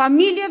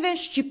 familjeve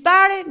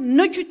shqiptare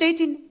në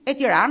qytetin e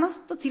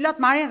Tiranës, të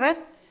cilat marrin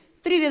rreth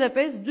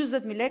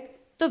 35-40.000 lekë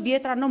të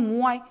vjetra në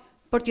muaj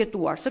për të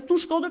jetuar. Se këtu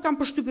në Shkoder kam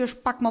përshtypje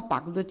është pak më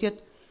pak, do të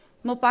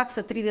jetë më pak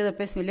se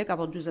 35.000 lekë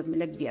apo 40.000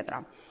 lekë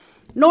vjetra.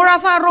 Nora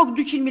tha rrogë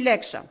 200.000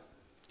 lekëshe.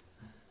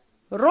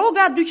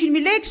 Rroga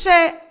 200.000 lekëshe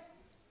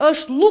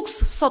është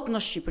luks sot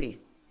në Shqipëri.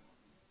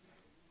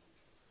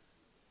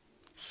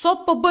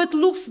 Sot po bëhet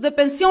luks dhe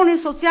pensioni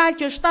social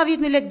që është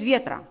 70.000 lekë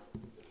vjetra.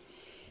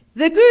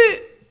 Dhe ky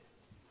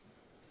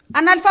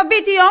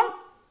analfabeti jon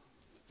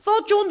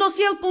thotë që unë do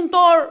sjell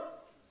punëtor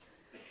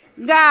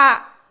nga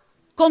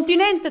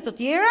kontinente të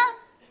tjera,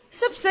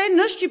 sepse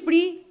në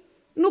Shqipëri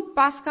nuk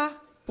paska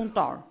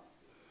punëtor.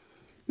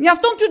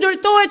 Mjafton të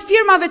drejtohet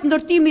firmave të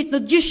ndërtimit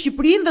në gjithë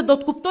Shqipërinë dhe do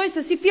të kuptoj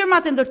se si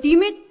firmat e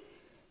ndërtimit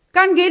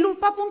kanë ngelur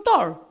pa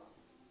punëtor.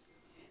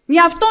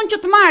 Mjafton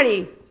që të marri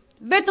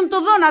vetëm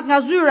të dhënat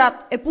nga zyrat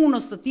e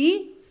punës të tij,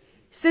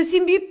 se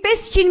si mbi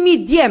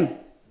 500.000 djem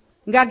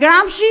nga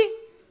Gramshi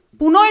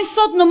punojnë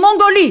sot në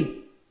Mongoli,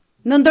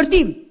 në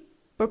ndërtim,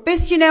 për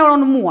 500 euro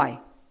në muaj.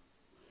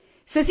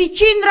 Se si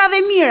qindra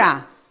dhe mira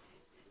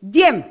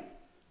djem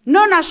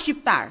nëna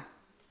shqiptar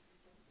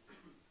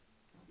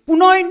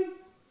punojnë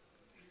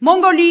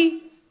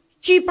Mongoli,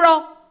 Qipro,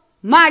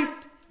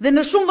 Malt dhe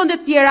në shumë vende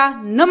tjera,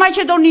 në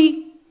Maqedoni,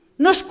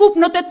 në Shkup,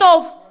 në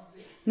Tetov,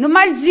 në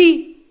Malzi,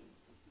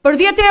 për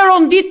 10 euro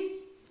në ditë,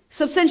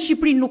 sepse në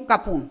Shqipëri nuk ka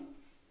punë.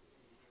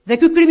 Dhe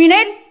ky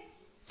kriminal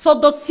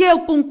thot do të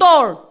sjell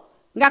punëtor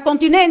nga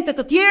kontinente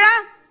të tjera,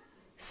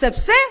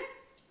 sepse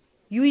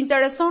ju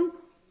intereson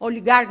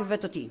oligarkëve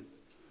të tij.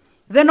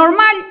 Dhe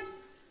normal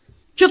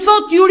që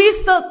thot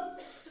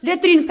juristët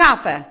letrin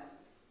kafe,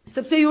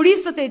 sepse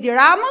juristët e Edi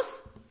Ramës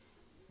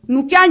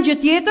nuk janë gjë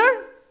tjetër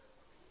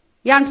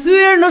janë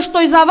kthyer në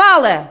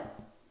shtojzavalle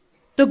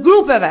të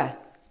grupeve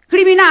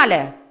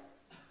kriminale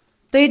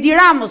të Edi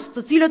Ramës,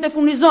 të cilët e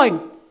furnizojnë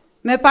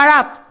me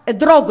parat e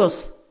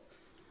drogës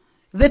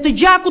dhe të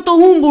gjakut të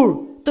humbur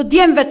të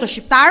djemve të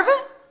shqiptarve,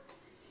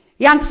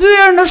 janë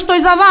kthyer në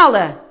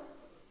shtojzavalle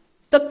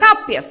të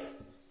kapjes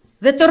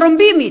dhe të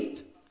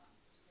rrëmbimit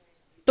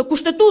të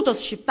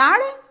kushtetutës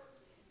shqiptare,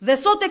 dhe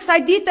sot e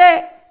kësaj dite,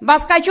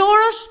 mbas kaq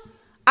orësh,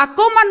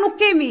 akoma nuk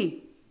kemi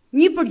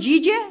një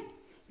përgjigje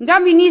nga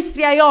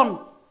ministrja jon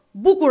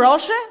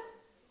Bukuroshe,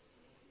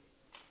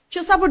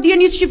 që sa për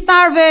dijenit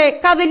shqiptarve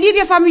ka dhe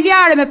lidhje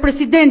familjare me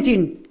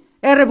presidentin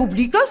e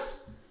Republikës,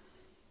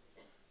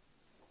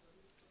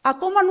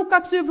 akoma nuk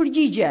ka kthyer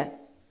përgjigje.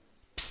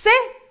 Pse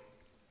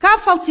ka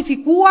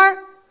falsifikuar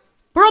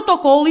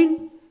protokollin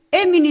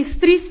e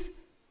Ministrisë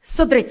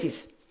së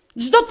Drejtësisë?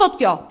 Çdo të thotë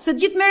kjo, se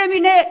gjithë merremi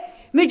ne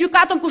me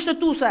gjykatën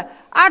kushtetuese,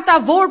 Arta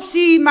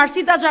Vorpsi,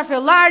 Marsita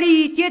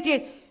Xharfellari, tjetri,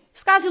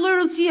 s'ka asnjë lloj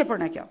rëndësie për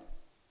ne kjo.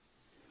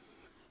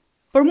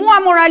 Për mua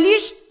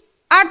moralisht,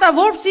 Arta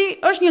Vorpsi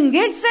është një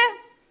ngelse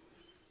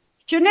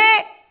që ne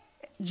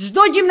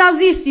çdo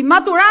gjimnazisti,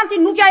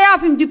 maturanti nuk ja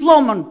japim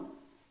diplomën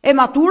e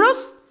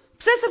maturës,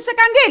 pse? Sepse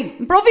ka ngel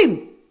në provim.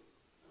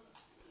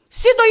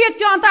 Si do jetë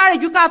kjo antare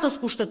e gjykatës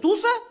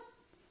kushtetuese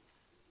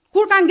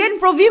kur ka ngel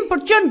në provim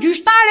për të qenë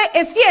gjyqtare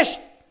e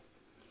thjeshtë?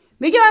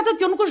 Megjithatë,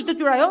 kjo nuk është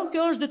detyra jonë,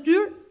 kjo është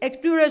detyrë e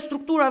këtyre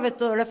strukturave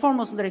të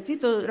reformës së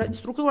drejtësisë, të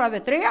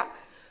strukturave të reja,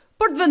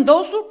 për të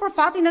vendosur për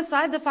fatin e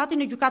saj dhe fatin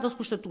e gjykatës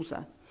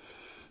kushtetuese.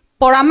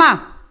 Por ama,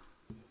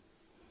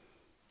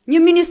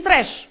 një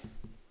ministresh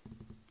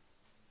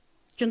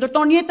që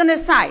ndërton jetën e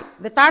saj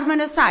dhe të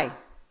ardhmen e saj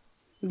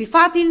mbi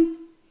fatin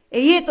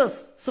e jetës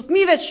së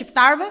fëmijëve të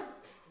shqiptarëve,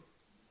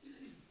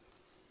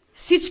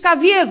 siç ka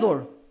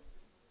vjedhur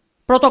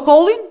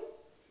protokollin,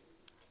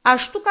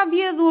 ashtu ka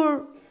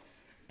vjedhur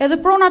edhe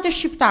pronat e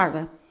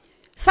shqiptarëve.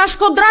 Sa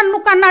Shkodran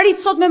nuk kanë arrit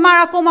sot me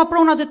marrë akoma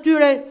pronat e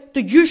tyre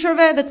të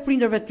gjyshërve dhe të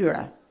prindërve të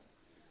tyre.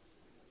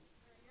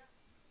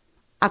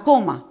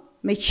 Akoma,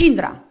 me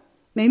qindra,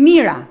 me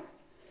mira.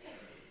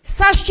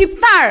 Sa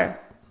shqiptar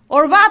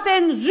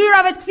orvaten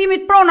zyrave të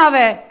kthimit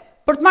pronave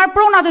për të marrë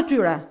pronat e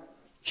tyre,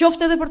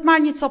 qoftë edhe për të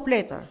marrë një cop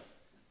letër.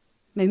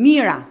 Me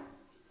mira.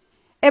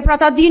 E pra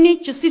ta dini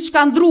që siç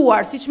ka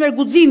ndruar, siç merr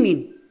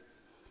guximin,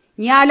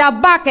 një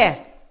alabake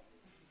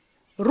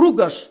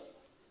rrugësh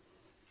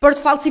për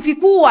të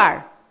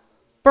falsifikuar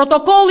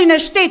protokollin e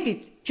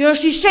shtetit që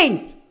është i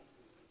shenjtë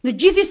në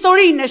gjithë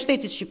historinë e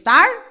shtetit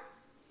shqiptar,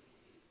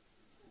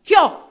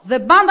 kjo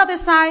dhe bandat e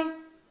saj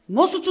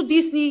mos u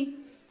çudisni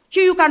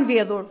që ju kanë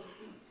vjedhur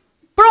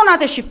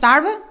pronat e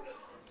shqiptarëve,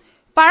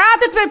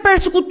 paratet për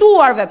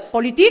persekutuarve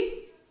politik,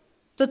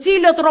 të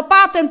cilët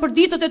ropaten për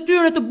ditët e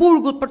tyre të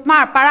burgut për të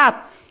marrë parat,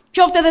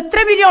 qoftë edhe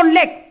 3 milion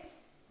lek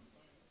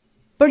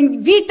për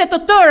vite të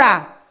tëra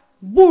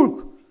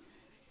burg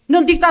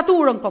në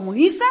diktaturën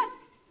komuniste.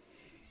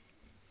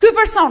 Ky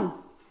person,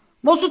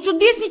 mos u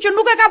çudisni që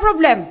nuk e ka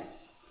problem,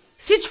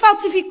 siç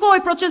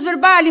falsifikoi proces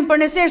verbalin për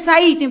Neser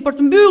Saitin për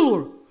të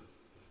mbyllur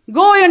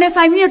gojën e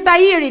Sajmir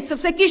Tahirit,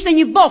 sepse kishte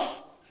një bos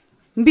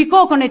mbi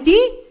kokën e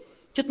tij,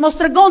 që të mos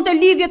tregonte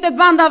lidhjet e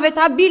bandave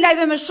të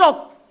Abilajve me shok,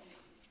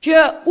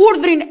 që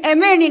urdhrin e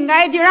merrnin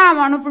nga Edi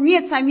Rama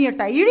nëpërmjet Sajmir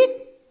Tahirit.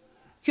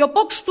 Kjo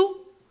po kështu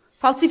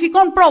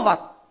falsifikon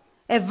provat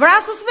e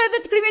vrasësve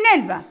dhe të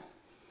kriminalëve,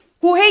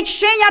 ku heq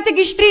shenjat e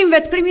gishtrimve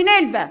të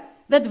kriminalëve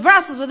dhe të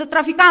vrasësve dhe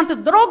trafikantët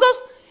të drogës,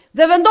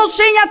 dhe vendos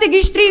shenjat e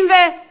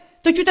gishtrimve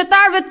të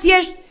qytetarëve të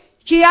thjeshtë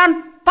që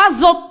janë pa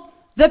zot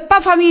dhe pa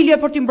familje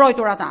për t'i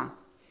mbrojtur ata.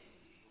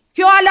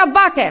 Kjo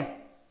alabake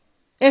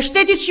e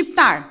shtetit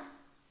shqiptar,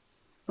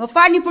 më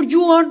falni për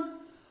gjuhën,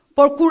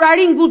 por kur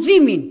arrin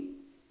guximin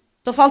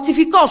të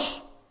falsifikosh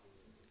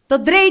të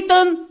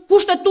drejtën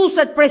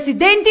kushtetuese të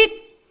presidentit,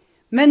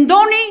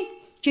 mendoni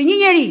që një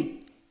njeri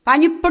pa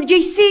një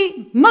përgjegjësi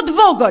më të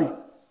vogël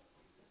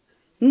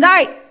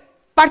ndaj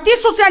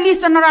Partisë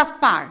Socialiste në radhë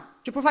parë,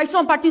 që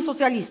përfaqëson Partinë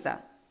Socialiste,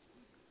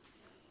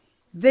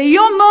 dhe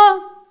jo më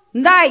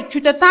ndaj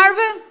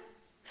qytetarëve,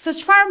 se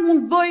çfarë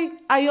mund bëj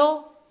ajo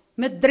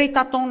me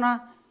drejtat tona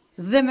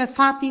dhe me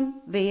fatin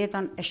dhe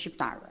jetën e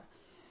shqiptarëve.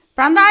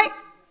 Prandaj,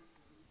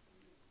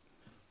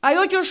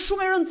 ajo që është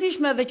shumë e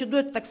rëndësishme dhe që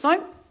duhet të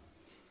theksojmë,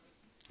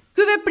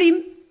 ky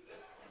veprim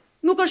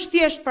nuk është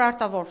thjesht për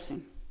Arta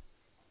Vorpsin.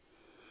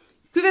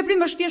 Ky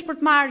veprim është thjesht për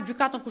të marrë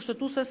gjykatën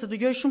kushtetuese, se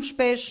dëgjoj shumë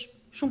shpesh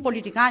shumë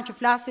politikanë që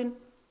flasin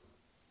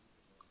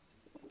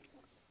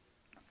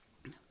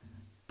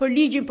për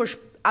ligjin për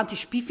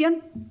antishpifjen,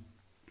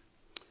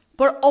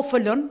 për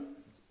OFL-n,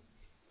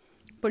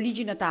 për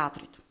ligjin e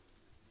teatrit.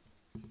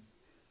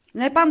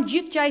 Ne pam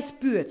gjithë që ai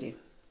spyeti.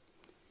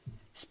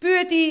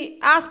 Spyeti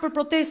as për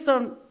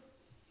protestën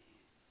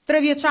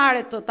 3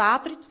 vjeçare të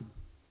teatrit,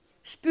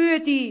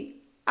 spyeti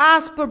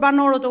as për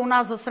banorët e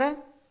Unazës Re,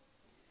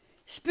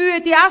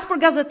 spyeti as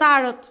për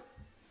gazetarët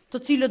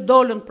të cilët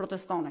dolën të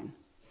protestonin.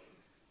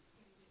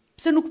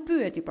 Pse nuk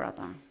pyeti për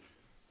ata?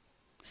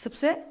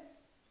 Sepse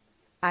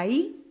ai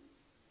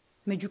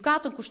me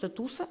gjykatën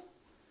kushtetuese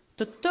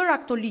të tëra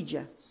këto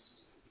ligje,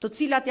 të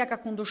cilat ja ka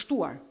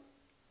kundërshtuar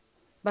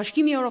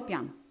Bashkimi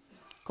Evropian,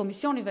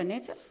 Komisioni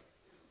Venecias,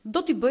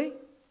 do t'i bëj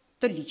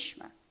të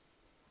ligjshme.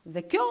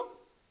 Dhe kjo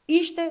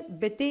ishte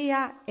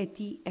betejë e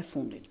tij e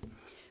fundit.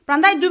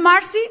 Prandaj 2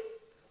 marsi,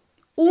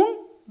 unë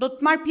do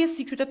të marr pjesë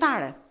si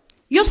qytetare.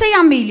 Jo se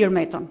jam me Ilir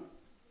Metën.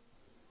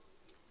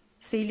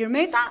 Se Ilir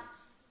Meta,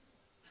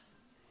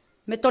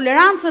 me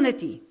tolerancën e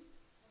tij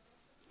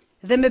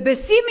dhe me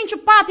besimin që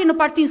pati në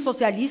Partinë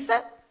Socialiste,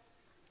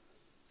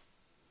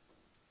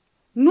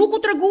 nuk u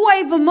tregua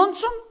i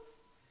vëmendshëm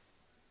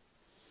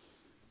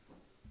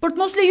për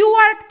të mos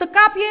lejuar këtë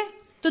kapje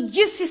të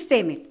gjithë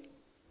sistemit.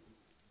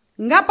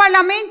 Nga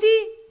parlamenti,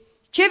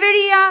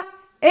 qeveria,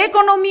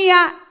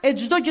 ekonomia e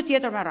çdo gjë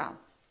tjetër me radhë.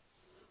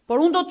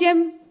 Por unë do të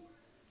jem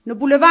në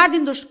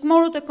bulevardin të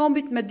Shkmorët e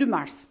Kombit me 2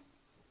 mars.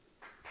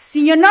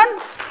 Si një nën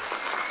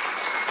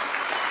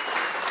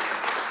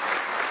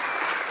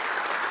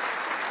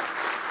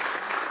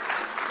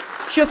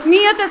që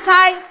fëmijët e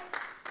saj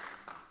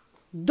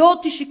do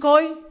t'i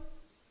shikoj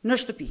në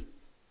shtëpi.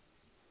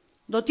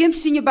 Do t'jem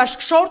si një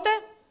bashkëshorte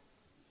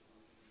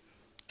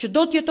që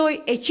do t'jetoj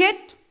e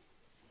qetë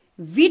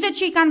vitet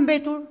që i kanë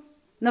mbetur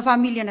në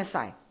familjen e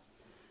saj.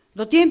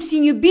 Do t'jem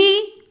si një bij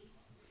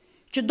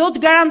që do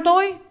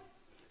t'garantoj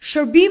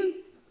shërbim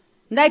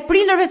ndaj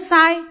prindërve të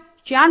saj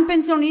që janë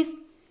pensionistë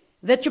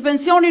dhe që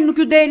pensionin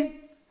nuk ju del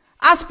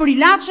as për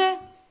ilaçe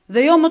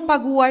dhe jo më të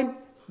paguajnë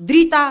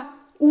drita,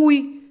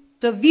 ujë,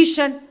 të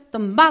vishen, të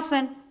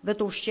mbathen dhe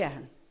të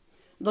ushqehen.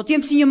 Do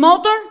t'jem si një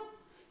motor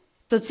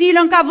të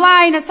cilën ka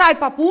vllajën e saj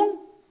pa punë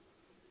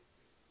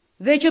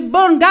dhe që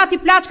bën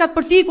gati plaçkat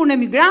për t'ikur në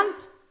emigrant,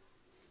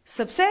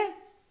 sepse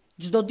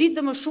çdo ditë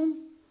dhe më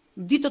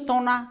shumë ditët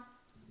tona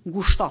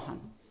ngushtohen.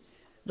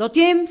 Do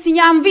t'jem si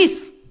një anvis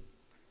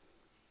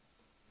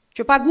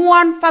që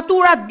paguan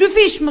fatura 2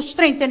 fish më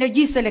shtrenjtë të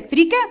energjisë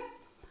elektrike,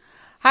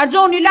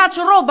 harxhon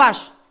ilaç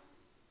rrobash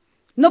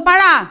në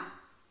para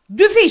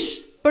 2 fish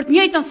për të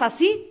njëjtën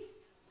sasi,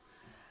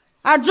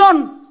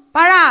 harxhon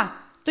para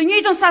të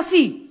njëjtën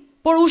sasi,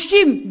 por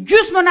ushqim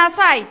gjysmën e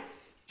asaj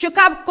që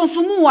ka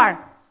konsumuar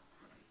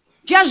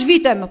 6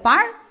 vite më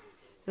parë,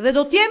 dhe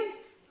do t'jem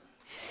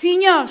si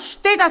një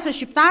shtetase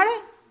shqiptare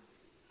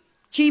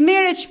që i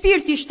merret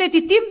shpirti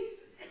shtetit tim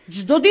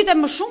çdo ditë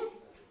më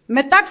shumë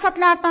me taksat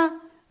larta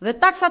dhe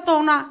taksat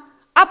tona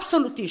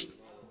absolutisht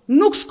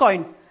nuk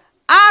shkojnë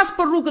as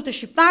për rrugët e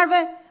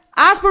shqiptarëve,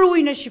 as për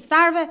ujin e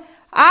shqiptarëve,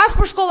 as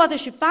për shkollat e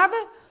shqiptarëve,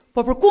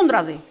 por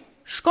përkundrazi,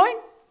 shkojnë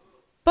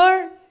për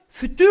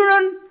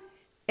fytyrën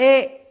e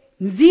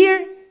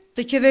nxirr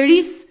të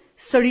qeverisë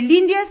së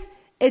rilindjes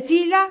e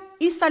cila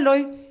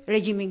instaloi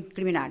regjimin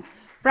kriminal.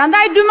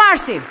 Prandaj 2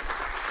 marsi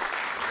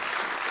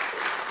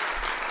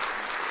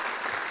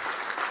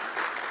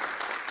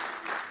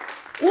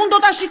unë do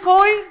ta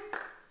shikoj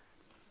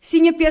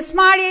si një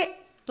pjesëmarrje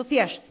të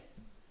thjeshtë.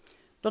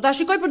 Do ta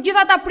shikoj për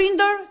gjithë ata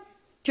prindër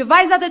që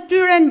vajzat e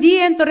tyre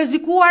ndihen të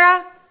rrezikuara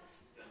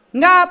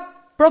nga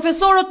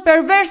profesorët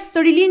pervers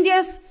të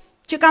rilindjes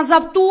që kanë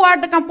zaptuar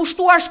dhe kanë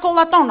pushtuar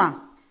shkollat tona.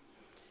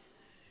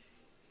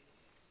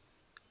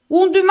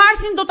 Unë 2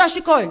 marsin do ta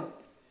shikoj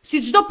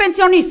si çdo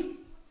pensionist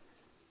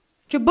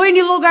që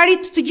bëjni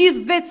llogarit të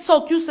gjithë vetë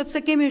sot ju,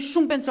 sepse kemi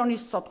shumë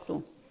pensionistë sot këtu.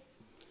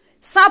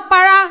 Sa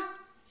para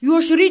ju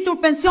është rritur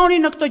pensioni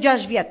në këto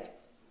 6 vjet?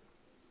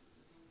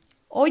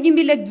 O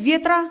 1.000 lekë të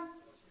vjetra,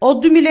 o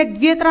 2.000 lekë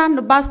të vjetra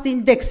në bazë të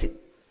indeksit.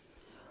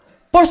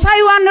 Por sa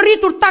ju anë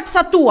rritur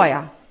taksat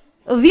tuaja?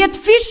 10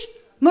 fish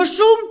më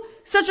shumë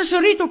se që është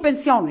rritur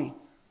pensioni.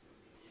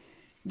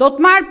 Do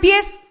të marrë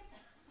pjesë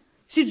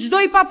si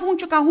çdo i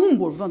papunë që ka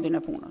humbur vendin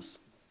e punës.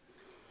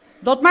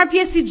 Do të marrë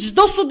pjesë si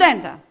çdo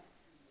studente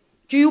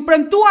që ju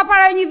premtua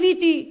para një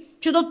viti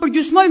që do të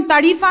përgjysmojmë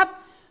tarifat,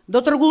 do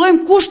të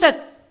rregullojmë kushtet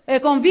e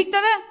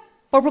konvikteve,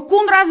 por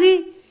përkundrazi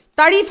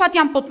tarifat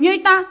janë po të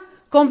njëjta,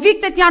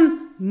 konviktet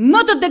janë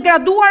më të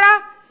degraduara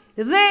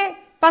dhe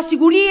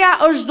pasiguria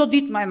është çdo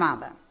ditë më e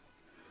madhe.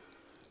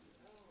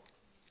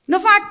 Në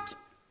fakt,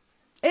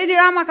 Edi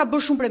Rama ka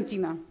bërë shumë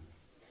premtime.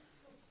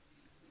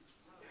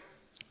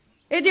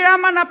 Edi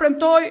Rama na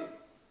premtoi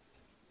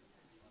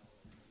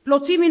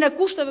plotësimin e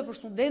kushteve për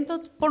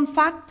studentët, por në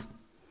fakt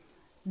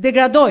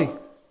degradoi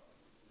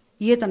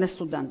jetën e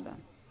studentëve.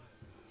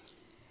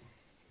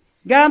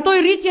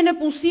 Garantoi rritjen e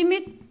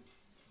punësimit,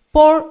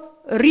 por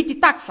rriti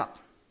taksat.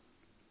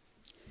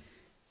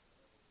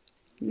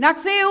 Na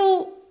ktheu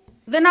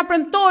dhe na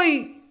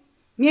premtoi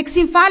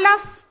mjekësin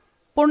falas,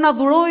 por na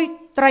dhuroi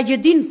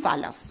tragjedin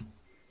falas.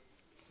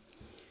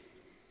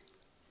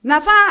 Na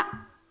tha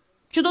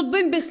që do të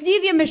bëjmë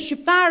beslidhje me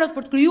shqiptarët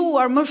për të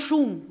krijuar më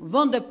shumë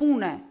vende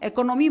pune,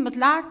 ekonomi më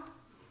të lartë,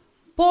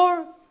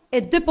 por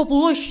e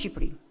depopulloi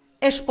Shqipërinë,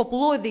 e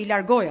shpopulloi dhe i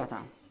largoi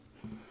ata.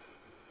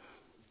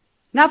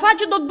 Na tha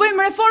që do të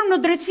bëjmë reformë në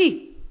drejtësi.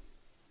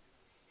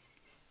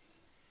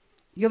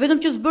 Jo vetëm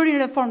që s'bëri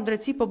reformë në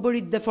drejtësi, por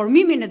bëri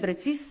deformimin e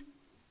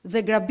drejtësisë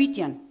dhe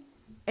grabitjen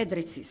e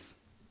drejtësisë.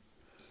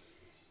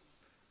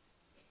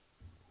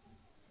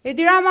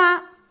 Edi Rama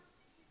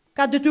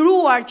ka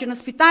detyruar që në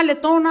spitalet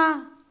tona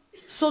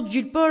sot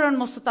gjilpërën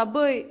mos të ta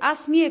bëj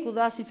as mjeku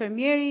dhe as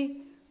infermieri,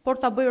 por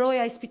ta bëj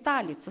roja i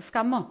spitalit, se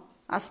s'ka më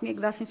as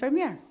mjek dhe as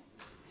infermier.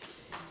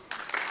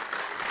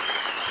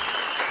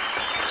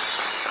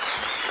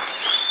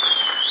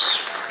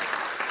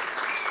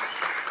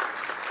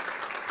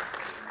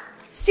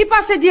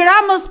 Sipas Edi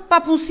Ramës,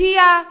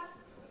 papunësia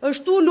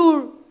është ulur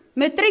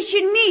me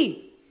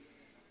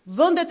 300.000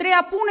 vende të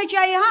reja pune që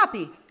ai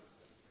hapi.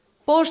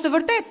 Po është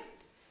vërtet,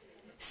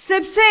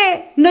 sepse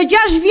në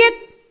 6 vjet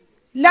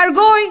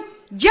largoi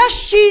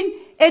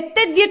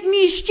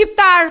 680.000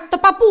 shqiptar të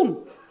papunë.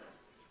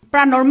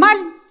 Pra normal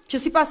që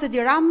sipas Edi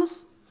Ramës,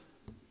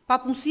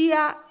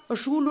 papunësia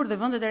është ulur dhe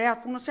vendet e reja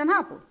të punës janë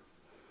hapur.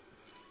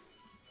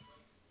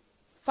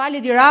 Fal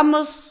Edi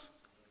Ramës,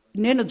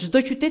 ne në çdo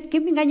qytet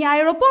kemi nga një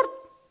aeroport.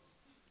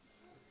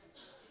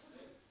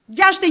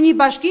 61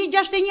 bashki,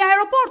 61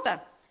 aeroporte.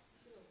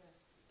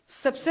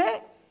 Sepse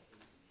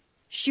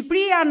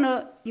Shqipëria në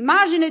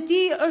imazhin e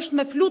tij është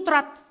me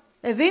flutrat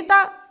e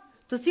veta,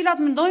 të cilat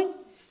mendojnë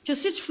që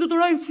siç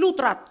fluturojnë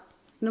flutrat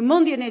në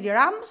mendjen e Edi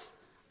Ramës,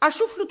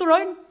 ashtu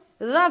fluturojnë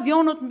dhe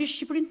avionët mbi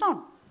Shqipërinë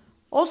tonë,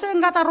 ose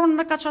ngatarron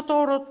me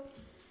kaçatorët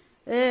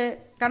e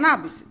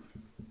kanabisit.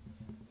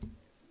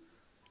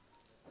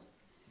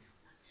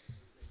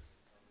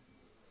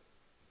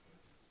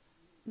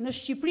 Në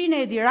Shqipërinë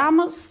e Edi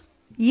Ramës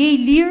je i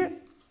lirë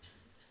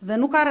dhe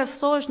nuk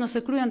arrestohesh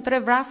nëse kryen 3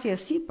 vrasje e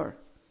sipër.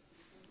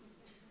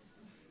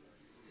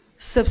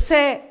 Sepse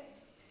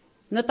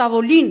në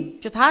tavolinë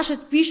që të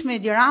hashet pish me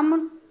Edi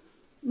Ramën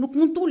nuk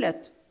mund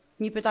tulet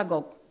një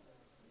pedagog,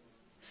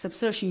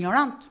 sepse është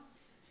ignorant.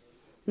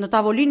 Në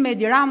tavolinë me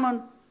Edi Ramën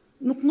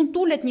nuk mund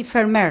tulet një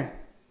fermer,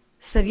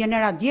 se vjen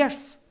era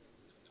djers.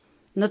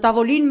 Në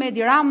tavolinë me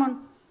Edi Ramën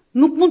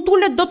nuk mund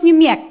tulet dot një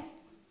mjek,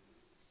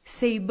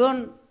 se i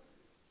bën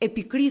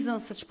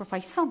epikrizën se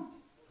ç'përfaqëson.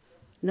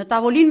 Në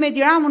tavolinë me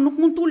Edi Ramën nuk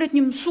mund tulet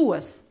një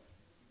mësues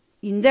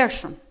i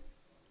ndershëm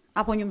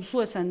apo një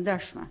mësuese e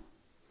ndershme,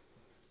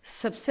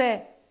 sepse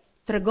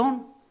tregon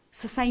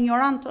se sa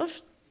ignorant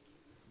është.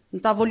 Në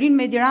tavolinë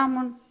me Edi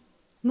Ramën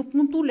nuk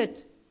mund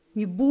tulet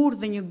një burr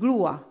dhe një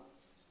grua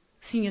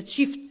si një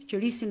çift që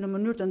rrisin në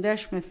mënyrë të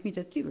ndershme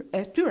fëmijët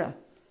e tyre,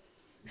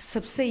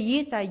 sepse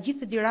jeta e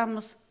gjithë Edi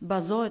Ramës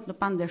bazohet në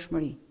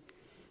pandershmëri.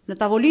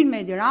 Në tavolinë me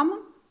Edi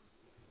Ramën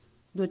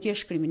duhet të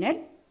jesh kriminal,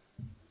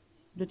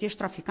 do të jesh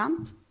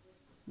trafikant,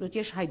 do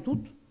të jesh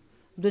hajdut,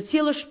 do të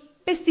sjellësh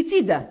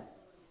pesticide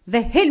dhe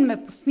helme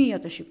për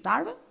fëmijët e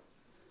shqiptarëve,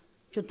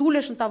 që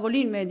tulesh në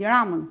tavolinë me Edi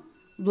Ramën,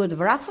 duhet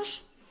vrasësh,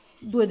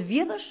 duhet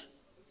vjedhësh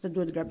dhe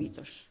duhet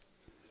grabitësh.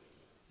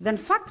 Dhe në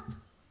fakt,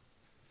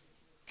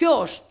 kjo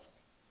është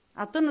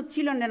atë në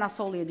cilën ne na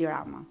solli Edi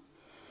Rama.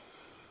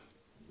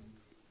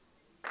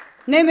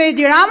 Ne me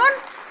Edi Ramën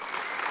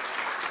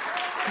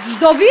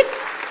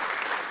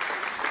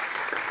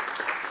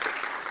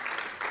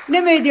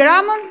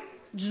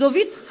çdo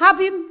vit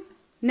hapim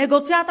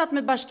negociatat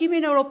me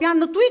Bashkimin Evropian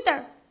në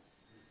Twitter.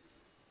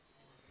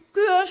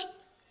 Ky është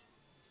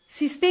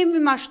sistemi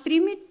i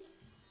mashtrimit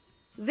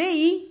dhe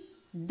i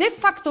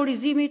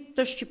defaktorizimit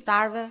të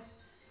shqiptarëve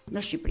në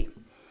Shqipëri.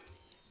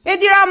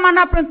 Edi Rama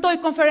na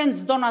premtoi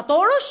konferencë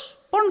donatorësh,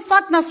 por në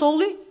fakt na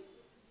solli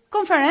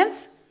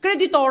konferencë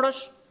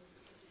kreditorësh.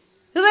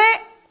 Dhe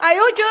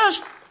ajo që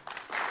është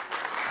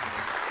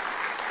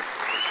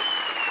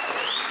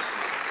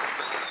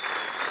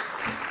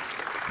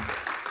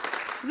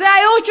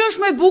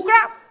më e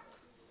bukura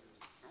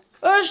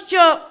është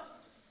që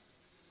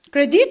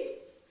kredit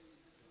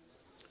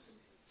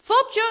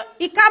thot që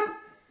i kam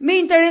me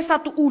interesa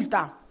të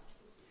ulta,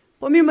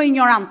 po mirë më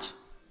ignorant.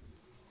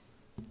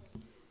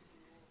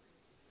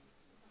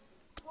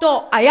 Këto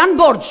a janë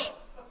borxh?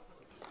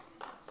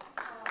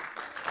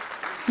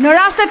 Në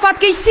rast e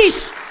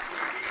fatkeqësish,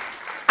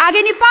 a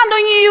keni pa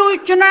ndonjëju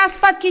që në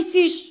rast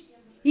fatkeqësish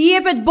i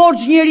jepet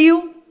borxh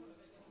njeriu?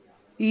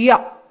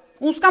 Jo.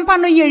 Unë s'kam pa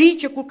në njeri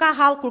që kur ka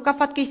hall, kur ka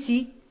fatkeqësi,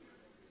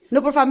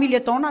 në për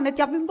familjet tona, ne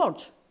t'japim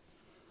borxh.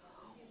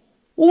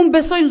 Unë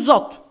besoj në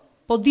Zot,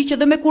 po di që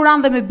dhe me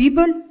Kur'an dhe me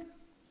Bibël,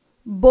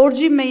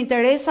 borxhi me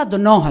interesa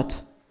dënohet.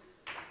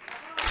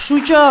 Kështu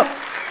që,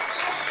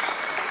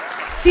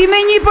 si me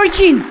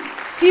 1%,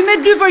 si me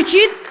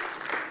 2%,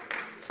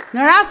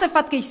 në rast e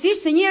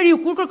fatkeqësisht, se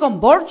njeriu kur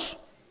kërkon borxh,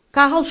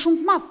 ka hall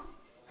shumë të madh.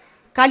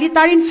 Ka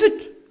litarin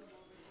fyt.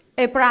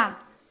 E pra,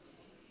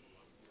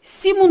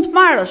 si mund të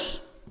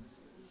marrësh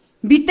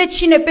mbi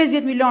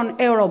 850 milion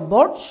euro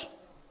borxh,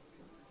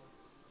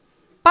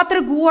 pa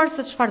treguar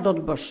se çfarë do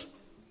të bësh.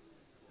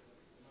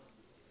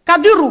 Ka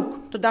 2 rrugë,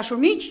 të dashur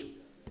miq,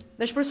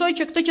 dhe shpresoj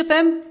që këtë që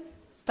them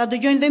ta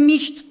dëgjojnë dhe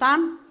miqt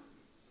tanë,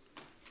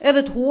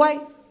 edhe të huaj,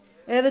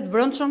 edhe të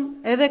brendshëm,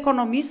 edhe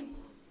ekonomist,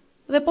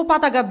 dhe po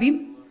pata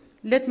gabim,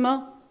 le të më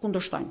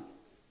kundërshtojnë.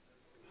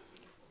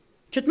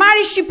 Që të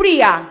marrë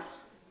Shqipëria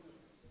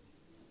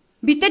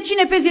mbi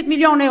 850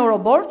 milion euro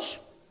borxh,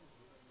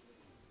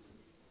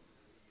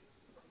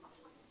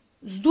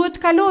 s'duhet të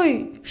kaloj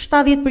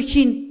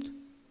 70%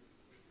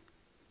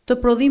 të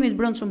prodhimit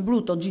brendshëm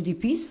bruto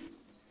GDP-s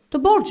të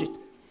borxhit.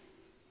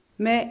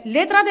 Me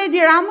letrat e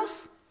Edi Ramës,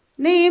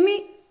 ne jemi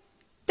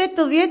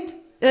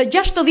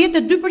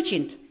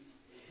 62%.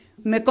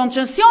 Me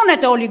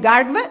koncesionet e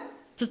oligarkëve,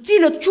 të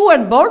cilët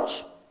quhen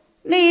borx,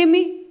 ne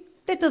jemi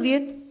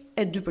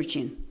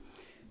 82%.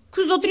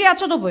 Ky zotria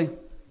çfarë do bëj?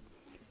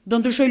 Do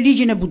ndryshoj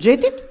ligjin e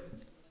buxhetit?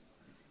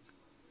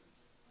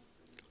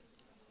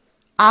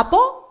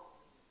 Apo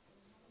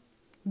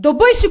do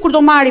bëj sikur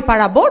do marri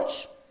para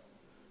borx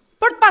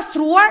për të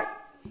pastruar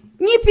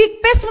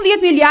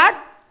 1.15 miliard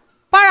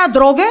para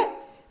droge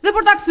dhe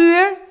për ta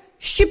kthyer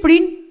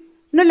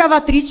Shqipërinë në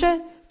lavatriçe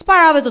të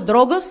parave të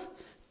drogës,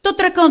 të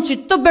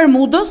trekëndshit të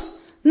Bermudës,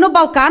 në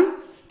Ballkan,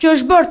 që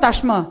është bërë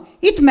tashmë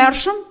i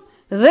tmerrshëm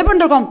dhe për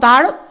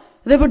ndërkombëtarët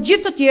dhe për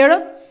gjithë të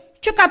tjerët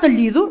që ka të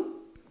lidhur,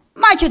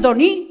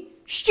 Maqedoni,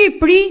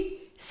 Shqipëri,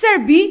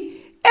 Serbi,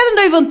 edhe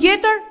ndonjë vend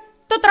tjetër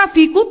të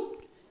trafikut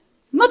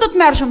më të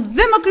tmerrshëm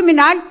dhe më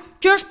kriminal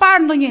që është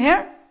parë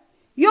ndonjëherë,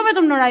 jo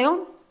vetëm në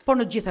rajon, por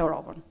në gjithë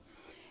Europën.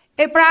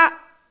 E pra,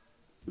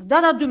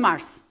 data 2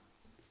 mars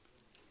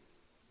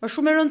është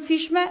shumë e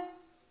rëndësishme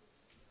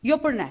jo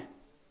për ne.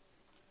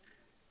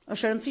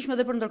 Është e rëndësishme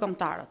dhe për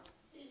ndërkombëtarët.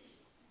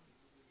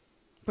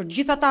 Për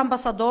gjithë ata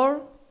ambasadorë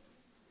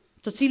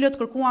të cilët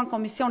kërkuan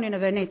Komisionin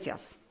e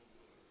Venecias.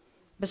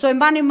 Besoj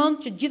mbani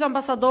mend që gjithë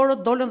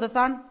ambasadorët dolën dhe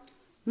thanë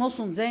mos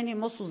u nxeni,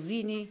 mos u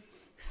zini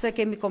se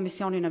kemi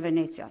Komisionin e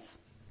Venecias.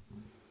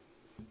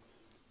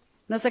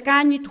 Nëse ka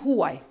një të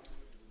huaj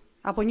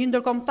apo një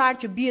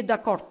ndërkombëtar që bie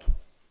dakord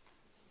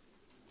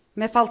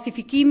me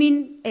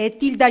falsifikimin e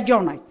Etilda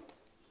Gjonajt,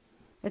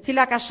 e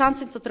cila ka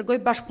shansin të tregoj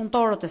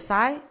bashkëpunëtorët e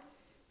saj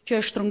që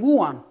e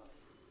shtrënguan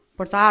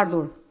për të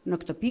ardhur në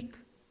këtë pikë,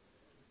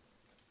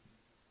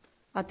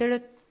 atëherë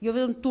jo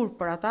vetëm turp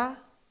për ata,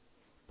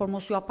 por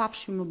mos ju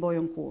apafshim më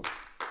bojën kur.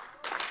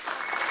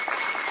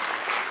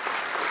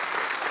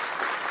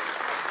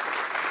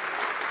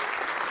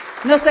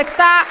 Nëse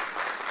këta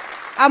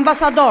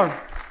ambasador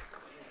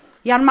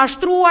janë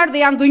mashtruar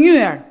dhe janë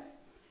gënjur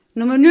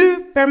në mënyrë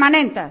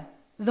permanente,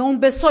 dhe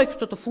unë besoj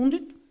këtë të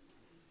fundit,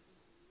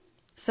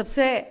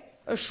 sepse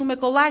është shumë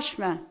e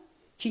kollajshme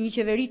që një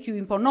qeveri t'ju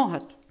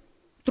imponohet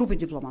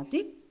trupit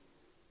diplomatik,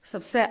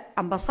 sepse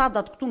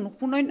ambasadat këtu nuk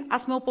punojnë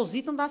as me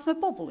opozitën dhe as me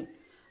popullin.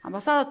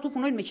 Ambasadat këtu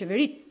punojnë me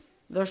qeverit,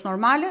 dhe është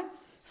normale,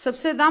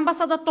 sepse dhe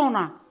ambasadat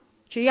tona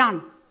që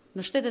janë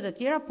në shtetet e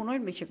tjera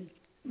punojnë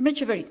me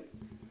qeverit.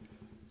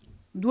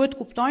 Duhet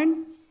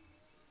kuptojnë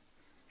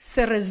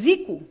se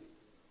rreziku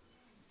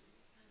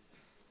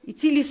i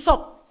cili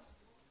sot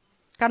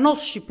ka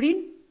nosë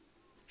Shqipërinë,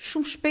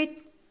 shumë shpejt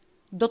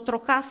do të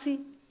trokasi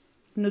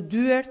në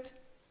dyert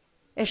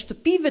e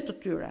shtëpive të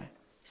tyre,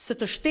 se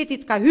të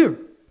shtetit ka hyrë,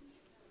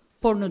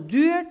 por në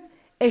dyert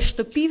e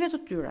shtëpive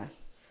të tyre.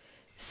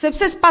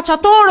 Sepse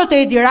spaçatorët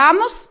e Edi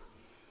Ramës,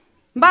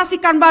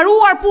 mbasi kanë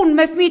mbaruar punë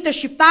me fëmijët e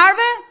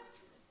shqiptarëve,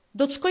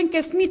 do të shkojnë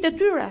ke fëmijët e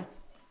tyre.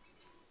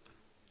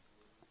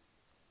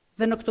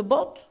 Dhe në këtë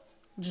botë,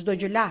 çdo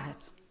gjë lahet.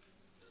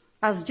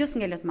 Asgjë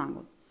s'ngelet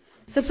mangut.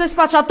 Sepse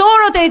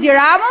spaçatorët e Edi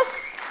Ramës,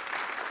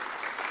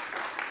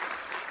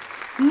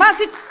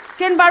 mbasi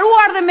kanë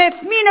mbaruar dhe me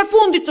fëmijën e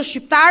fundit të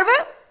shqiptarëve,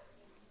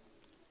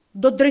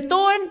 do të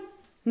drejtohen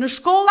në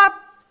shkollat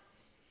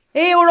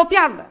e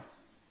europianëve.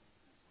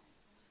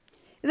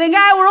 Dhe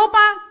nga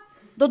Europa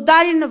do të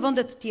dalin në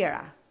vende të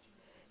tjera.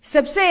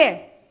 Sepse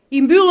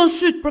i mbyllën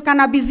syt për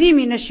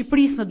kanabizimin e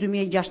Shqipërisë në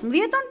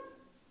 2016-ën,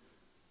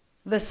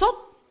 dhe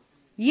sot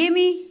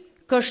jemi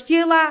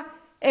kështjella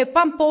e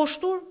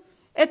pamposhtur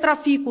e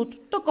trafikut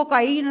të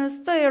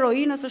kokainës, të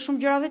heroinës e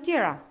shumë gjërave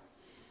tjera.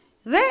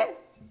 Dhe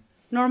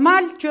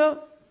normal që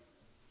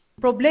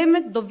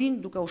problemet do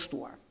vinë duke u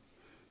shtuar.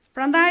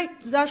 Prandaj,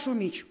 dashur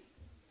miq,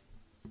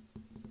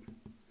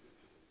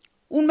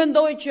 unë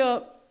mendoj që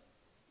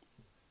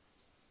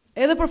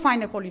edhe për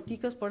fajin e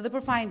politikës, por edhe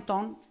për fajin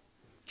ton,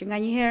 që nga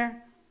njëherë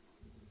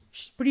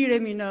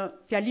shpriremi në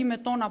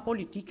fjalimet tona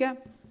politike,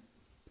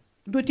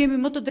 duhet jemi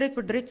më të drejt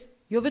për drejt,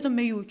 jo vetëm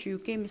me ju që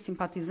ju kemi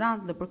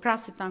simpatizant dhe për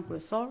krasit tanë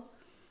kryesor,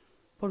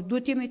 por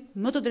duhet jemi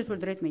më të drejt për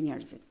drejt me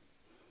njerëzit.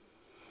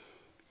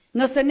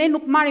 Nëse ne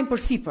nuk marrim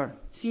përsipër,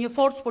 si një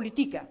forcë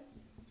politike,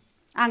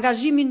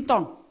 angazhimin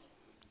ton,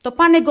 të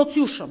pa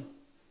negociushëm,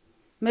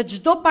 me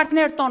çdo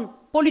partner ton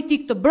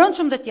politik të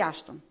brendshëm dhe të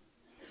jashtëm,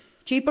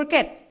 që i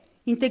përket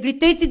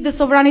integritetit dhe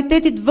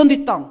sovranitetit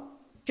vendit ton,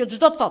 që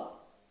çdo të thot,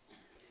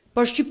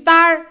 për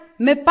shqiptar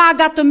me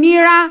paga të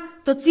mira,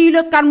 të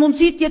cilët kanë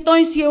mundësi të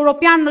jetojnë si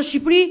europian në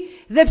Shqipëri,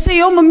 dhe pse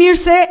jo më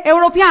mirë se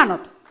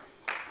europianët.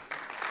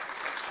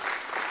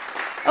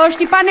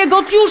 Është i pa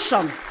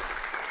negociushëm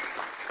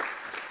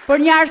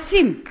për një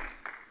arsim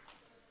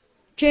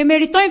që e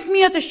meritojnë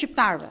fëmijët e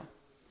shqiptarëve,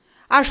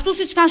 ashtu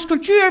siç kanë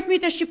shkëlqyer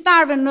fëmijët e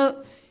shqiptarëve në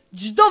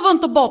çdo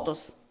vend të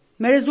botës,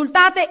 me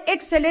rezultate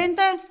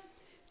ekselente,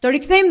 të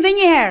rikthejmë dhe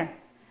njëherë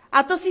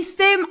atë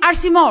sistem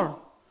arsimor,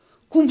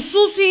 ku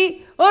mësuesi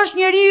është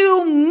njeriu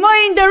më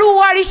i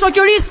nderuar i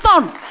shoqërisë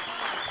tonë,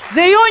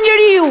 dhe jo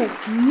njeriu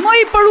më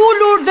i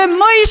përulur dhe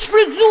më i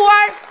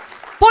shfrytzuar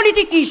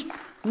politikisht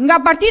nga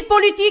partitë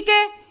politike,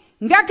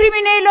 nga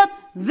kriminalët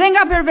dhe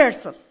nga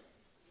perversët.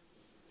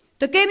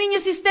 Të kemi një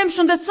sistem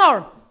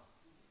shëndetësor,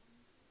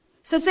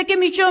 sepse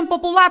kemi qenë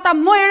popullata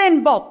më e re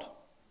në botë,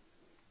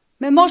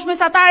 me moshë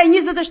mesatare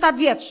 27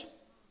 vjeç.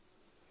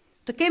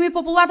 Të kemi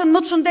popullatën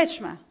më të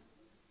shëndetshme.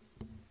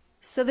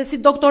 Se dhe si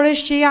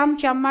doktoresh që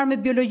jam marrë me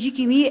biologji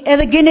kimi,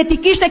 edhe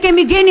genetikisht e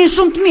kemi genin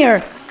shumë të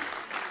mirë.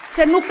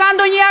 Se nuk ka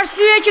ndonjë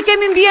arsye që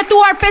kemi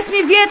mbjetuar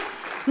 5000 vjet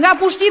nga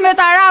pushtimet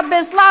arabe,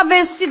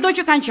 slave, sido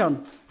që kanë qenë.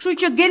 Kështu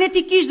që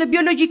genetikisht dhe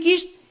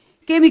biologjikisht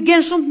kemi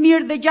gen shumë të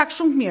mirë dhe gjak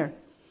shumë të mirë.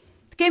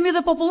 Kemi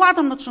dhe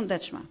popullatën më të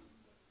shëndetshme.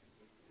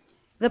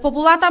 Dhe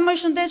popullata më e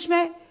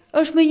shëndetshme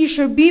është me një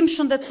shërbim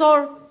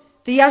shëndetësor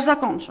të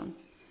jashtëzakonshëm.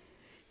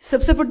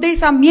 Sepse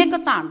përderisa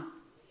mjekët tanë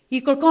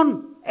i kërkon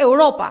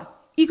Europa,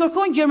 i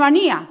kërkon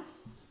Gjermania,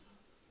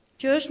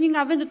 që është një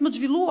nga vendet më të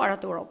zhvilluara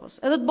të Europës,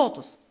 edhe të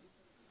botës,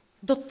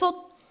 do të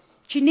thotë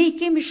që ne i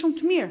kemi shumë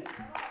të mirë.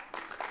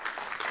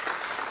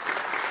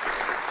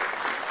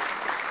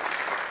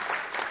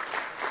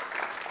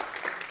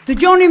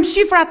 Dëgjonim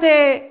shifrat e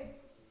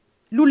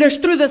Lule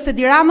Shtrydhës së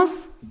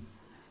Diramës,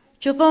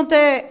 që thonte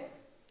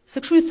se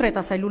kështu i thret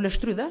asaj Lule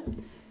Shtrydhe,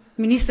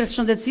 ministres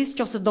shëndetësisë,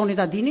 qofse doni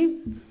ta dini,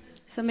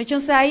 se me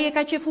qenë se ai e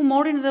ka qef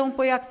humorin dhe unë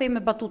po ja kthej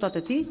me batutat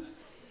e tij,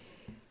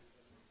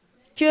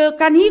 që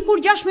kanë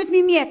ikur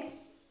 16.000 mjek.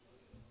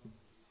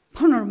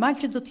 Po normal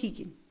që do të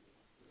hikin.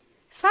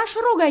 Sa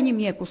është rroga e një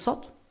mjeku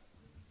sot?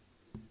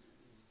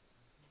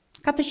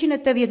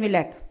 480.000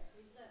 lek.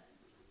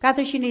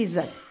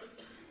 420.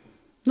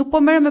 Nuk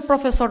po merrem me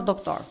profesor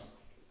doktor.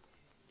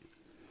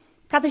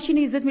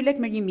 420.000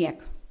 lek merr një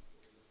mjek.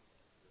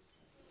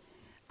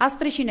 As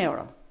 300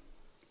 euro.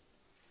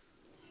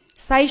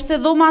 Sa ishte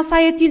dhoma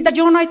asaj e Tilda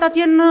Gjonajt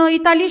atje në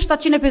Itali,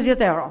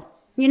 750 euro.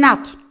 Një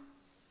natë.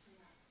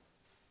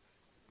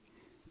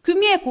 Ky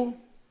mjeku,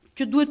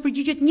 që duhet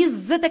përgjigjet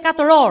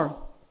 24 orë,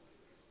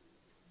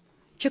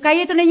 që ka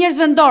jetën e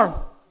njerëzve në dorë,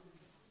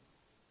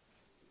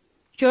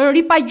 që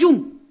ri pa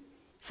gjumë,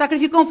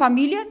 sakrifikon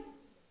familjen,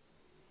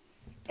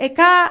 e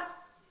ka,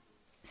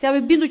 se jam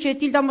e bindur që e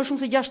Tilda më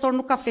shumë se 6 orë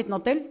nuk ka flet në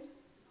hotel,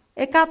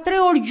 e ka 3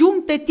 orë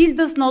gjumë të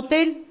Tildës në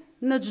hotel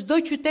në çdo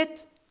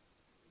qytet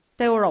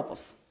të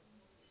Europës.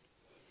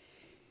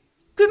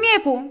 Ky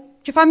mjeku,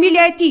 që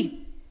familja e tij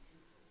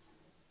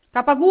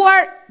ka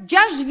paguar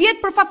 6 vjet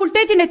për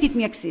fakultetin e tij të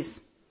mjekësisë,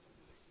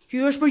 që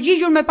ju është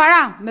përgjigjur me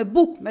para, me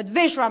bukë, me të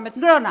veshura, me të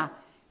ngrëna,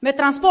 me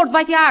transport,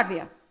 vajtje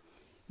ardhje,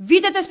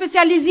 vitet e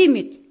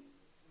specializimit,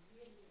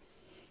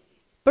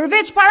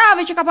 përveç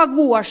parave që ka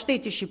paguar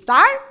shteti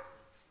shqiptar,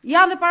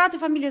 janë dhe parat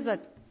e familjes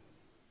vet.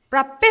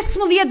 Pra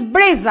 15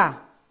 breza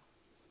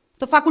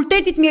të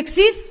fakultetit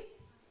mjekësisë,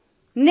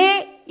 ne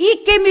i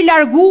kemi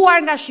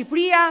larguar nga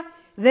Shqipëria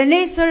dhe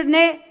nesër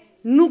ne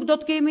nuk do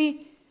të kemi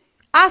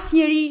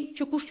asnjëri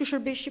që kush të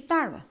shërbej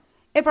shqiptarëve.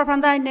 E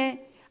prandaj ne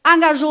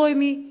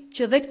angazhohemi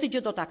që dhe këtë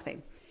gjë do ta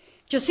kthejmë.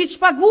 Që siç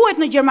paguhet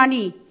në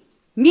Gjermani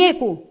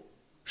mjeku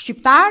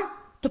shqiptar,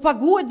 të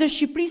paguhet në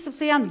Shqipëri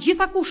sepse janë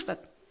gjitha kushtet.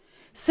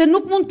 Se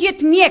nuk mund të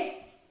jetë mjek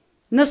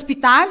në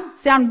spital,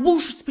 se janë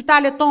mbush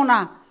spitalet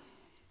tona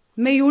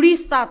me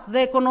juristat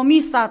dhe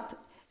ekonomistat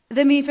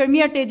dhe me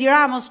infermierët e Edi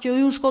Ramës, që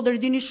ju në Shkoder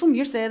dini shumë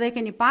mirë, se edhe e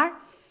keni parë,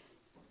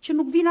 që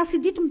nuk vinë as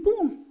i ditë në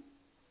punë,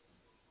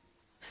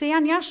 se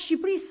janë jashtë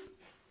Shqipërisë.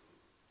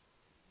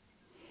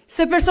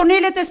 Se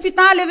personelet e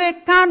spitaleve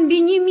kanë mbi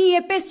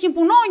 1500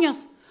 punonjës,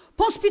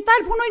 po në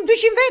spital punojnë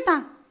 200 veta.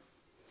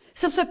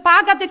 Sepse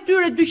pagat e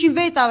këtyre 200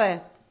 vetave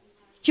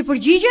që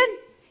përgjigjen,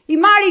 i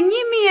marrin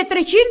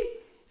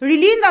 1300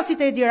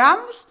 rilindasit e Edi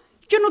Ramës,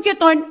 që nuk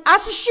jetojnë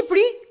as në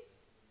Shqipëri,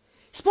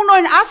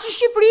 s'punojnë as në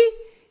Shqipëri,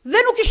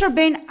 dhe nuk i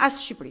shërbejnë as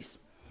në Shqipërisë.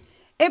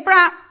 E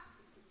pra,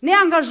 ne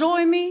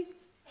angazhohemi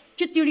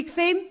që t'i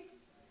rikthejmë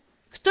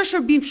këtë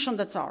shërbim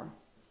shëndetësor.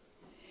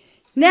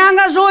 Ne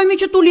angazhohemi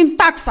që t'ulim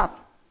taksat,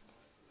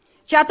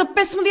 që atë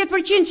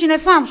 15% që ne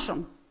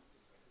famshëm,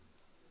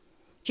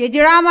 që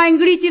Edi Rama e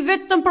ngriti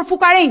vetëm për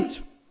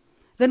fukarenjt,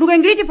 dhe nuk e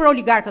ngriti për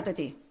oligarkët e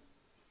tij.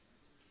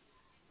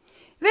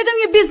 Vetëm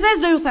një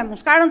biznes do ju them,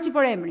 s'ka rëndësi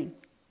për emrin.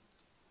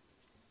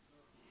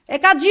 E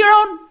ka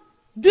xhiron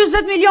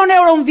 40 milion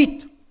euro në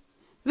vit.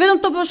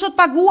 Vetëm të pëshot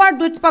paguar,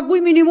 duhet të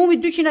paguaj minimumi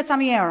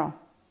 200.000 euro.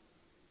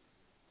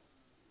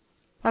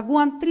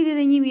 Paguan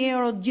 31.000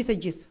 euro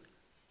gjithë.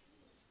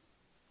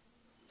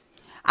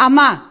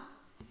 Ama,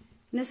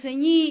 nëse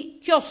një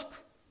kiosk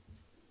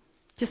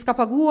që s'ka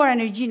paguar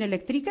energjinë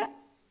elektrike,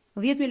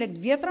 10.000 lekë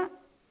të vjetra,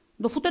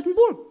 do futet në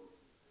burg.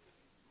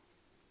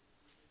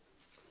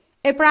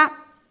 E pra,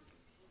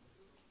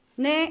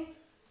 ne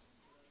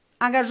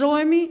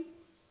angazhohemi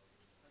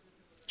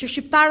që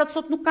shqiptarët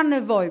sot nuk kanë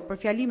nevojë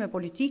për fjalime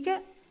politike,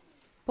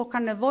 po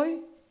kanë nevojë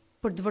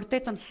për të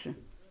vërtetën të sy.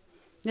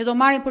 Ne do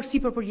marrim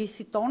përsipër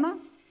përgjegjësitë tona,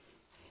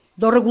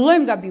 do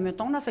rregullojmë gabimet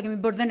tona, se kemi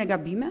bërë dhe ne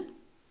gabime,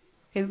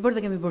 kemi bërë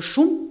dhe kemi bërë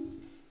shumë,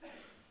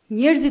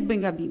 njerëzit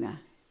bëjnë gabime.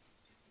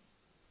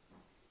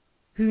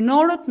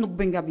 Hyjnorët nuk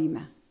bëjnë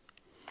gabime.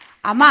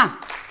 Ama,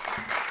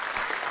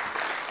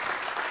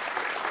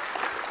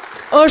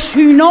 është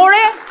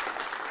hyjnore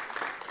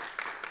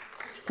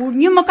kur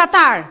një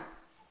mëkatar,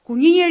 kur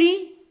një njeri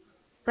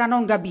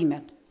pranon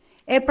gabimet.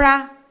 E pra,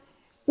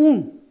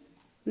 unë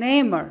në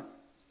emër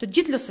të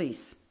gjithë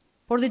LSI-s,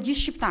 por dhe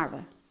gjithë shqiptarëve,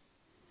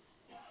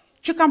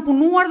 që kanë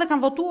punuar dhe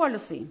kanë votuar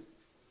LSI.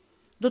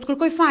 Do të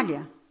kërkoj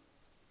falje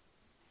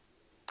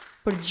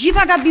për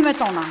gjitha gabimet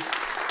tona,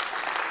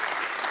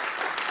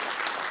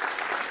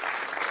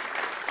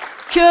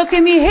 që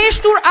kemi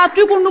heshtur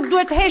aty ku nuk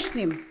duhet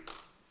heshtim,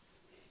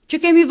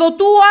 që kemi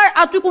votuar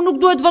aty ku nuk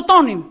duhet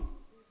votonim,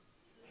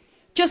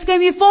 që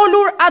s'kemi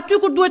folur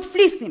aty ku duhet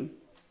flisnim,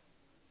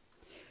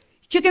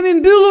 që kemi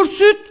mbyllur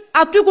syt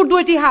aty ku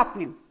duhet i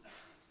hapnim.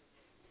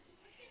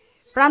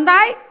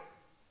 Prandaj,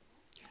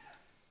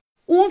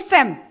 unë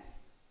them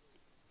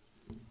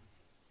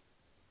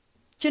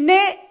që ne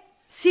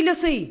si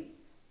LSI,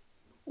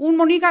 unë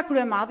Monika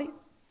Kryemadhi,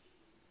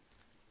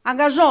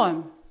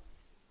 angazhohem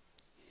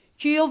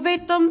që jo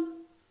vetëm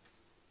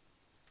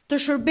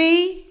të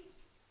shërbej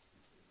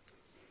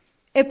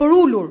e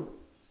përullur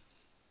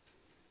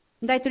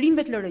ndaj të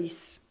rinjve të LRI-s,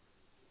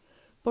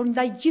 por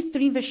ndaj gjithë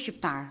të rinjve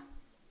shqiptarë,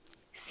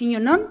 si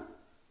një nën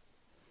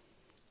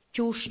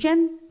që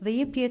ushqen dhe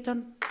jep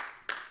jetën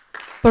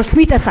për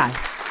fëmijët e saj.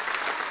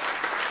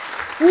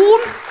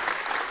 Unë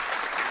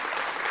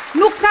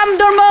nuk kam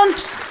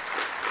ndërmend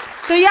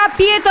të jap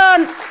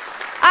jetën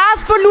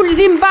as për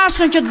Lulzim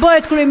Bashën që të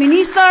bëhet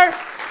kryeministër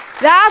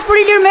dhe as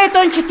për Ilir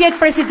Metën që të jetë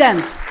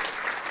president.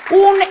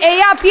 Unë e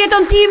jap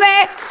jetën time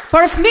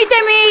për fëmijët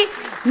e mi,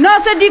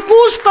 nëse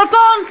dikush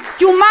kërkon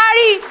t'ju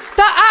marri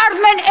të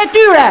ardhmen e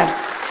tyre.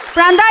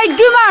 Prandaj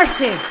 2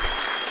 marsi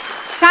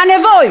ka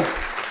nevojë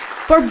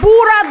për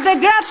burrat dhe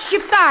gratë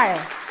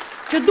shqiptare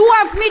që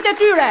duan fëmijët e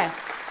tyre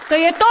të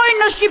jetojnë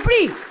në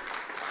Shqipëri,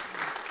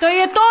 të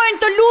jetojnë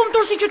të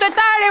lumtur si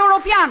qytetarë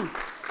europian,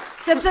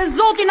 sepse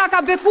Zoti na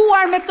ka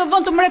bekuar me këtë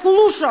vend të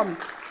mrekullueshëm,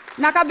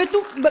 na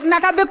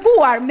ka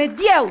bekuar me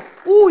diell,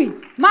 ujë,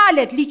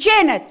 malet,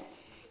 liçenet,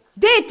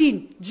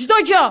 detin, çdo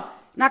gjë,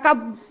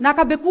 na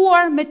ka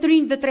bekuar me të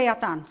rinj dhe treja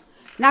tan.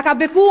 Na ka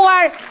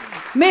bekuar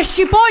me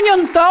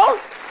shqiponjën tonë,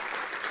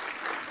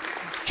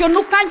 që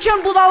nuk kanë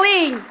qenë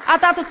budallënj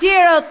ata të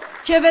tjerët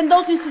që e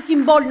vendosin si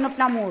simbol në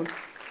flamur,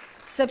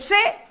 sepse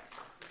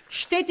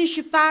shtetin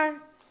shqiptar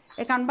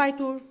e kanë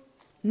mbajtur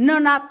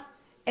nënat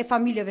e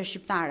familjeve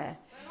shqiptare.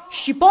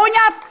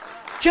 Shqiponjat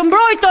që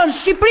mbrojtën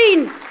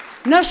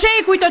Shqipërinë në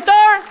shekujt e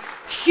tërë,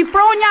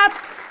 shqipronjat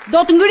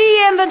do të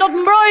ngrihen dhe do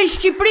të mbrojnë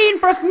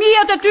Shqipërinë për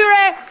fëmijët e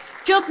tyre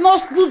që të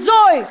mos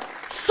guxoj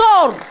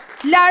sorr,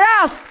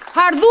 larask,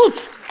 hardhuc,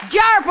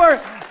 gjarpër,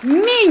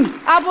 minj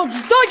apo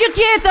çdo gjë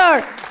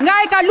tjetër nga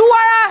e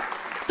kaluara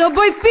të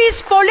bëj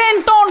pis folen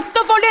ton,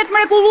 këtë folet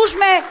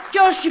mrekullueshme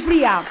që është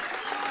Shqipëria.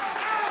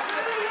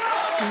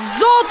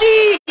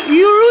 Zoti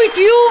i ruajt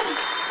ju,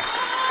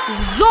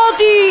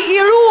 Zoti i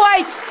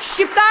ruajt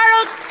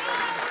shqiptarët,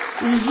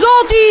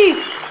 Zoti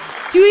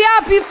t'ju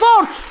japi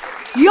forcë,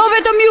 jo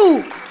vetëm ju,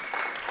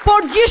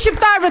 por gjithë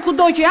shqiptarëve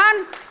kudo që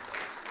janë,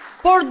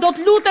 por do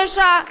të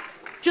lutesha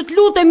që të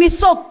lutemi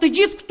sot të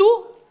gjithë këtu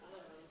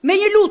me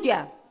një lutje.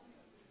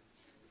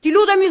 Ti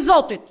lutemi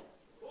Zotit,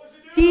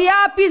 ti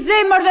japi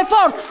zemër dhe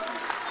forcë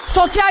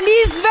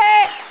socialistëve,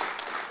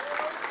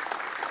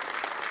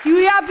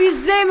 ju japi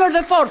zemër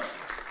dhe forcë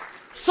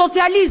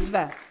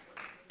socialistëve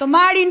të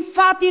marrin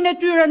fatin e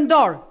tyre në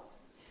dorë,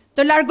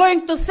 të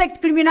largojnë këtë sekt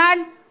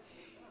kriminal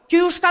që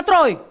ju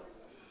shkatroi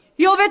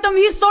jo vetëm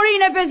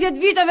historinë e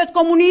 50 viteve të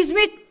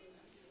komunizmit,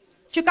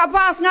 që ka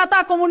pas nga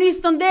ata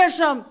komunistë të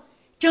ndershëm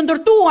që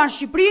ndërtuan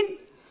Shqipërinë,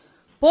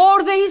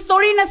 por dhe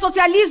historinë e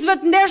socialistëve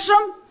të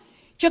ndershëm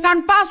që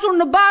kanë pasur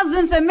në bazë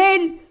dhe në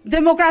themel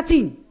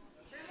demokracinë.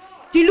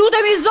 Ti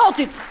lutemi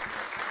Zotit,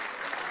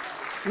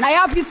 na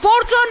japi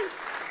forcën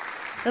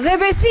dhe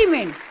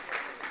besimin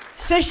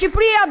se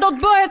Shqipëria do të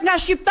bëhet nga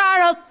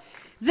shqiptarët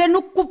dhe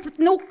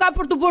nuk ka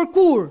për të bërë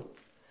kur,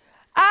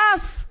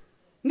 as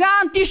nga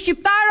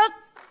anti-shqiptarët,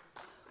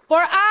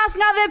 por as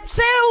nga dhe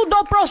pseudo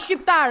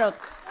pro-shqiptarët,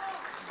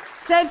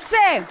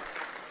 sepse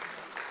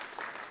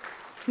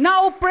na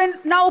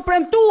u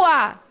premtua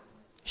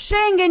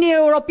Schengeni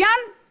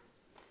Europian,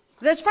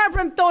 dhe çfarë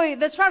premtoi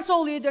dhe çfarë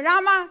solli Edi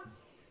Rama,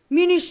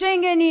 mini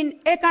Schengenin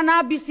e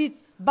kanabisit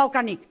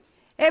ballkanik.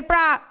 E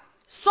pra,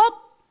 sot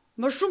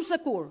më shumë se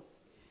kur,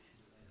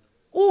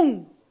 unë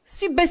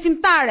si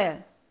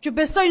besimtare që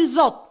besoj në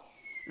Zot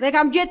dhe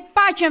kam gjetë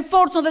paqen,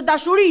 forcën dhe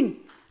dashurinë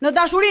në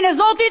dashurinë e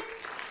Zotit,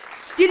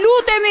 ti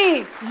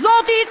lutemi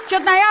Zotit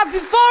që të na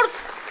japi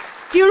forcë,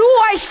 ti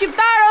ruaj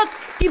shqiptarët,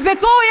 ti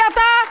bekoj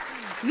ata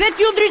dhe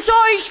t'ju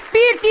ndriçoj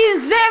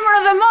shpirtin,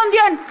 zemrën dhe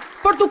mendjen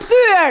për t'u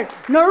kthyer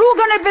në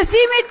rrugën e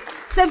besimit,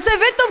 sepse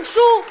vetëm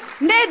kështu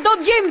ne do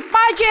të gjejmë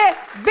paqe,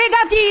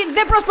 begati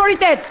dhe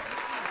prosperitet.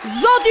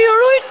 Zoti ju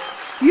rujt,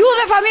 ju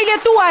dhe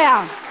familjet tuaja.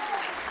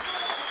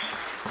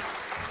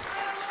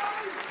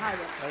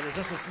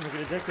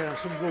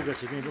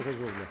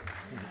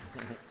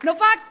 Në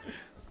fakt,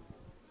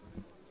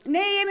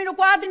 ne jemi në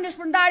kuadrin e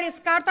shpërndarjes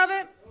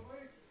kartave.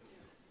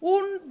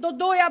 Unë do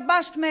doja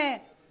bashkë me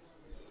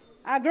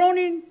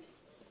Agronin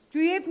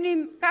t'ju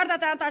jepnim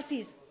kartat e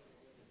antarësisë.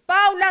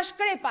 Paula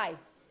Shkrepaj.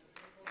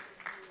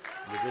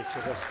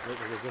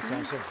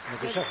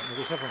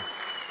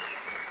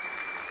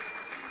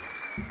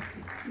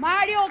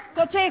 Mario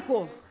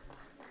Koceku.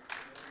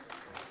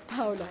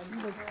 Paula,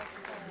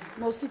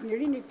 mos ikni,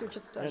 rini këtu që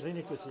të tash.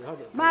 Rini këtu që,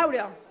 hajde.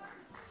 Maurio.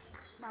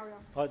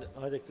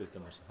 Hajde këtu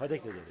të mështë, hajde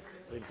këtu deri.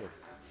 Rini këtu.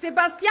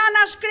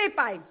 Sebastiana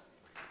Shkrepaj.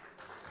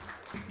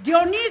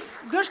 Dionis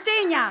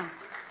Gështenja.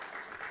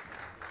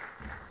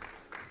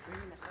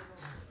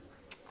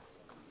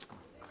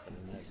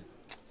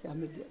 Se jam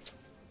me djesë.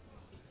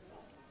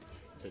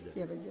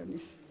 Jeve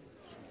Dionis.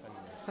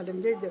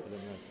 Faleminderit.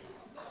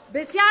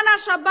 Besiana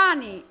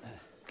Shabani.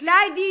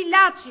 Klajdi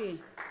Laçi.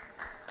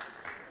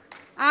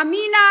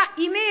 Amina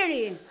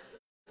Imeri.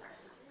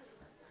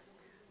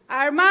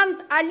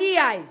 Armand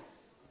Aliaj.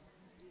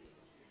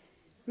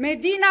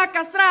 Medina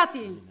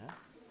Kastrati.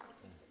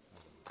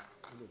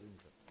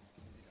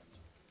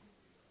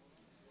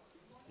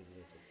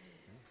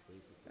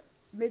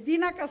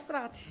 Medina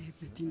Kastrati.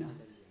 Medina.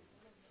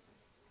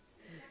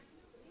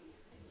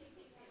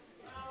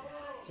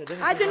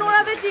 Hajde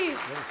Nora dhe ti.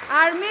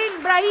 Armil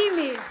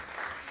Brahimi.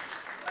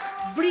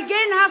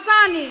 Brigen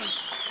Hasani.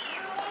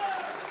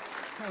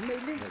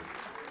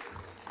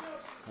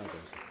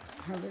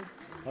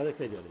 Hajde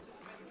këte djali.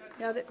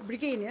 Ja dhe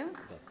Brigeni, ja?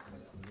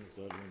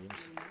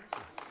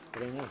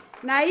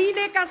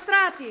 Naile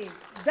Kastrati.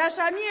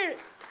 Dashamir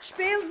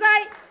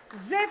Shpelzaj.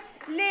 Zef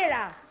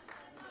Lera.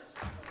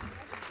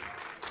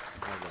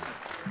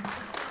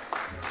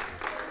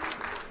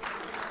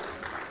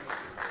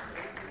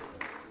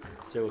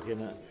 Që u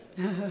kena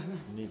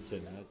një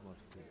qenë, hajtë marë.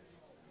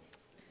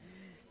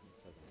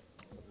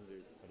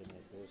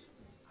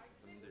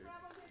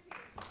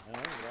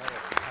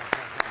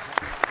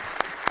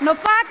 Në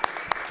fakt,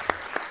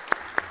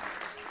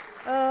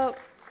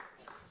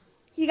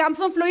 i kam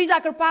thënë Florida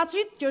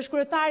Kërpatrit, që është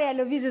kryetarja e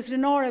Lëvizjes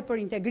Rinore për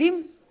Integrim.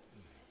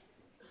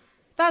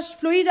 Tash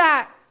Florida,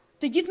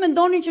 të gjithë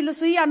mendonin që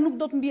LSI-ja nuk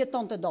do të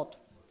mbijetonte dot.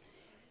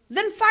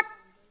 Dhe në fakt,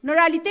 në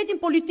realitetin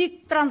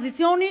politik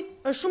tranzicionit,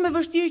 është shumë e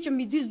vështirë që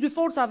midis dy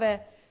forcave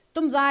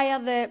të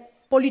mëdhaja dhe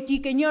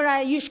politike,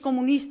 njëra ish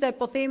komuniste,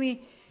 po themi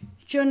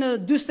që në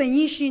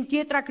 41-shin,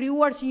 tjetra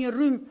krijuar si një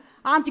rrymë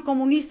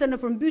antikomuniste në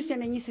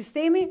përmbysjen e një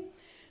sistemi,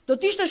 do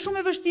të ishte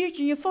shumë e vështirë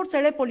që një forcë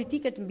e re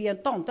politike të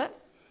mbijetonte,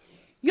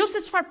 jo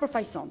se çfarë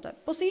përfaqësonte,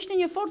 po se ishte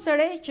një forcë e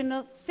re që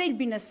në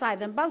thelbin e saj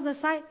dhe në bazën e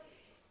saj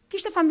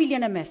kishte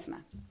familjen e mesme.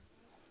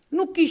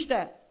 Nuk kishte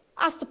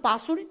as të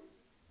pasurit,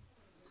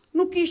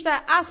 nuk kishte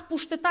as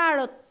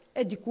pushtetarët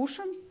e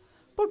dikushëm,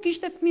 por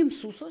kishte fëmijë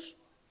mësuesësh,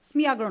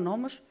 fëmijë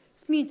agronomësh,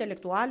 fëmijë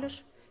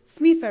intelektualësh,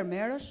 fëmijë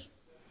fermerësh,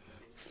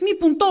 fëmijë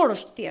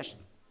punëtorësh të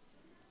thjeshtë.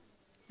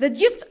 Dhe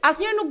gjithë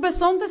asnjëri nuk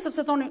besonte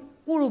sepse thonin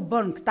kur u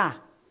bën këta.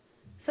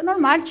 Se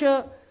normal që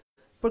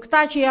për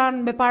këta që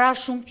janë me para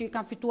shumë, që i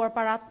kanë fituar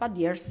parat pa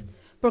djers,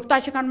 për këta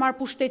që kanë marrë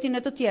pushtetin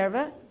e të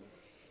tjerëve,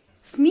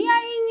 fëmia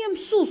i një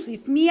mësuesi,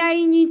 fëmia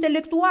i një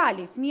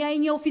intelektuali, fëmia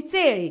i një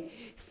oficeri,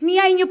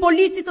 fëmia i një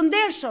polici të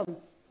ndershëm,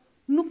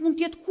 nuk mund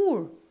të jetë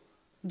kur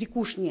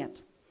dikush në jetë.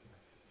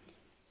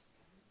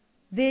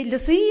 Dhe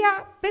LSI-ja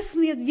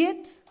 15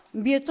 vjet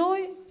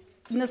mbijetoi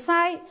në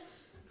saj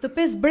të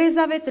 5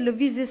 brezave të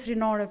Lëvizjes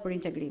Rinore për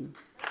Integrim.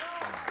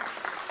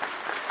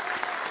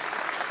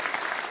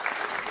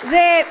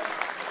 Dhe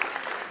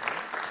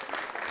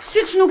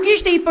siç nuk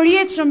ishte i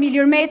përjetshëm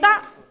Ilir Meta,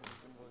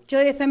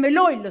 që e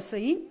themeloi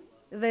LSI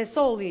dhe e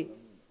solli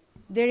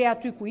deri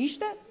aty ku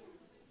ishte,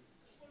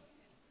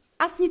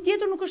 asnjë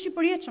tjetër nuk është i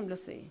përjetshëm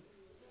LSI.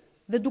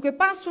 Dhe duke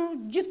pasur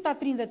gjithë këta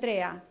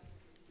 33-ja,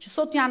 që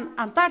sot janë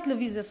antar të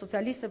Lëvizjes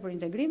Socialiste për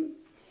Integrim,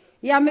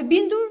 jam e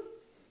bindur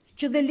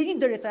që dhe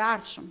liderët e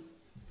ardhshëm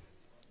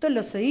të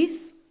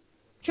LSI-s,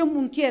 që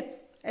mund të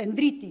jetë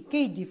Endriti,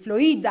 Kejdi,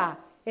 Florida,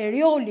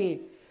 Erioli,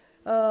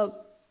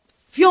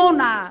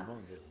 Fiona,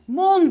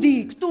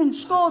 Mondi, këtu në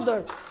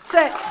Shkoder,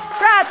 se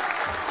pra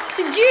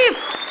të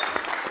gjithë,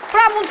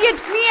 pra mund të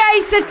jetë fëmia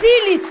i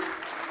secilit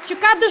që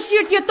ka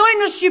dëshirë të jetojë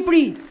në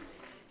Shqipëri.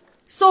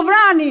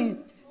 Sovrani,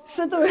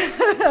 se të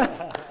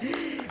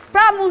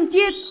pra mund të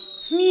jetë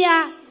fëmia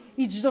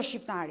i çdo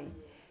shqiptari.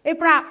 E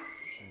pra,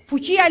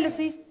 fuqia e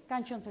LSI-s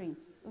kanë qenë të rinj.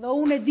 Dhe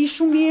unë e di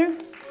shumë mirë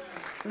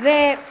dhe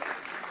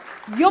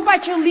jo pa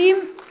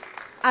qëllim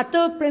atë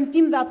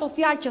premtim dhe ato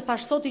fjalë që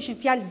thash sot ishin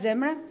fjalë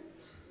zemre,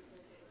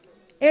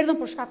 erdhën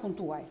për shkakun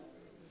tuaj.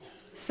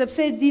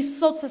 Sepse e di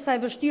sot se sa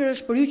e vështirë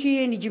është për ju që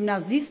jeni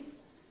gjimnazist,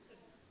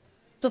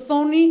 të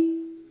thoni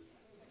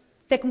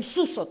tek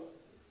mësuesët,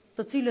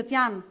 të cilët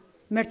janë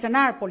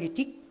mercenar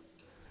politik,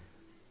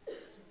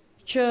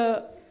 që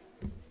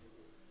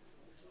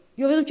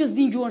jo vetëm që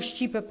s'din gjuhën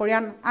shqipe, por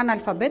janë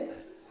analfabet,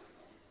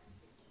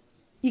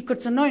 i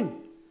kërcënojnë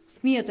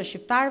fëmijët e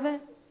shqiptarëve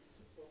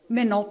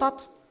me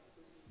notat,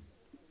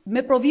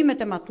 me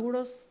provimet e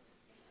maturës,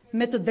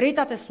 me të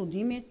drejtat e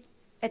studimit,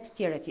 e të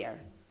tjerë e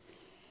tjerë.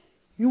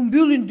 Ju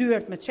mbyllin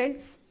dyert me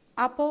çelës,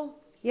 apo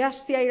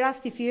jashtë si ai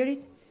rasti i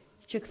Fierit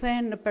që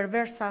kthehen në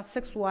perversa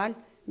seksual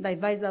ndaj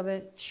vajzave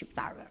të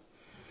shqiptarëve.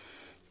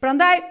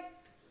 Prandaj,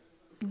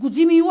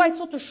 guximi juaj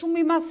sot është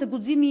shumë i madh se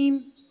guximi im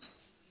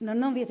në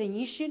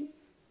 91-shin,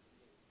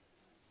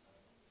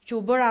 që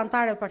u bëra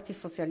antare e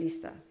Partisë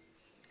Socialiste,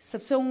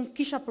 sepse unë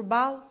kisha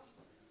përballë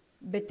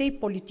betejë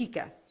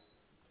politike.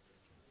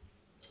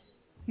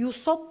 ju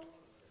sot,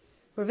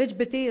 përveç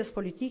betejës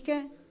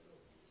politike,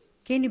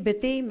 keni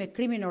betejë me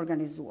krimin e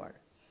organizuar.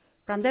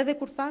 Prandaj dhe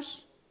kur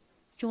thash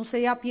që unë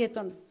se jap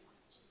jetën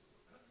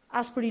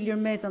as për Ilir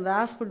Metën dhe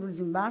as për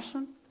Lulzim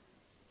Bashën,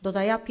 do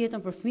ta jap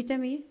jetën për fëmijët e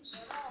mi,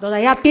 do ta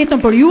jap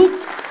jetën për ju,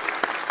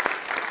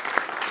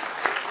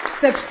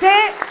 sepse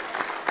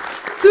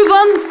ky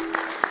vend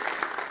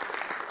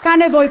ka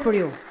nevojë për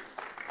ju.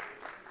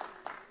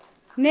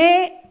 Ne,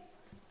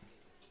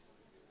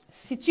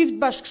 si çift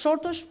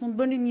bashkëshortësh, mund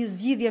bënim një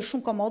zgjidhje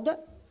shumë komode,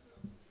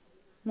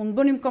 mund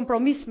bënim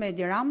kompromis me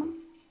Edi Ramën,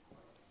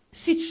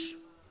 siç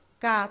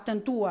ka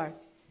tentuar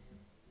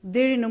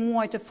deri në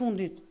muajt e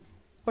fundit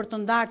për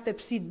të ndarë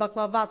tepsit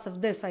baklavat se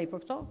vdes ai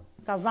për këto,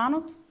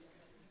 kazanët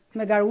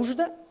me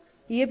garuzhde,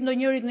 i jep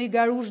ndonjërit në i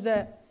garuzhde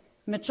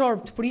me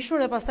çorb të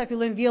prishur dhe pastaj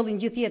fillojnë vjellin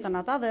gjithë jetën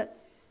ata dhe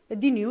e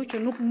dini ju që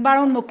nuk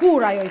mbaron më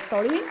kur ajo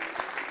histori.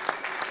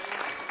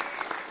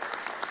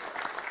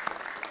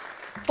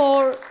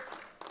 Por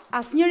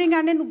asnjëri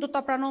nga ne nuk do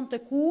ta pranonte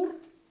kurrë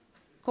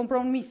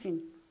kompromisin,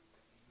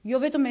 jo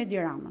vetëm me Edi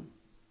Ramën,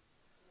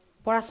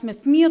 por as me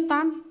fëmijët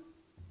tanë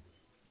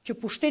që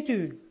pushteti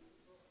ynë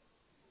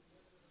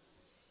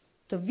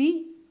të vi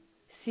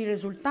si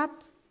rezultat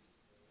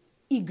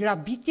i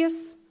grabitjes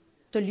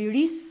të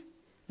lirisë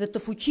dhe të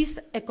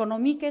fuqisë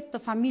ekonomike të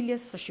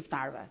familjes së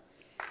shqiptarëve.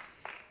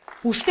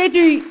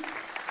 Pushteti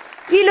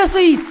i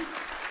LSI-s,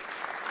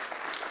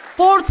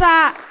 forca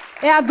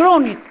e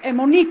Agronit, e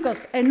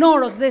Monikës, e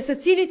Norës dhe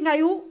secilit nga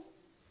ju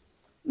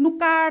nuk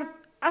ka ardhur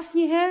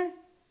asnjëherë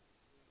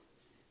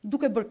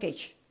duke bërë keq.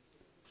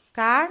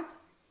 Ka ardhur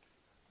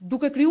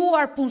duke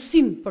krijuar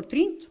punësim për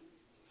trinjt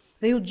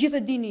dhe ju të gjithë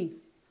e dini.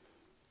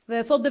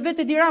 Dhe thot dhe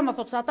vetë Edi Rama,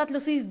 thot se ata të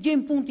LSI-s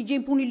gjejnë punë, ti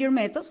gjejnë punë Ilir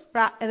Metës,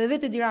 pra edhe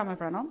vetë Edi Rama e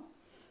pranon.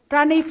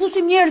 Pra ne i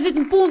fusim njerëzit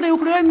në punë dhe ju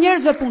krijojmë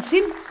njerëzve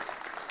punësim.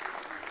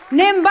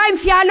 Ne mbajmë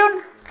fjalën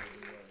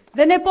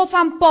dhe ne po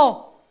tham po,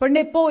 për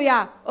ne poja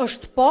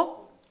është po,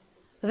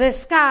 dhe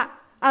s'ka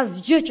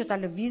asgjë që ta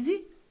lëvizi,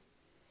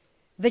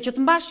 dhe që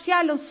të mbash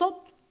fjalën sot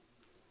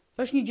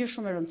është një gjë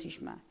shumë e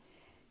rëndësishme.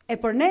 E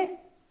për ne,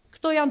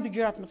 këto janë dy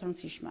gjërat më të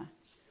rëndësishme.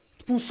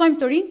 Të punësojmë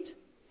të rinjt,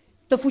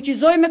 të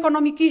fuqizojmë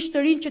ekonomikisht të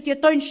rinjt që të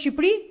jetojnë në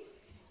Shqipëri,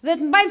 dhe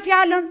të mbajmë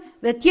fjalën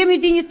dhe të jemi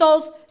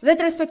dinjitoz dhe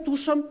të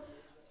respektueshëm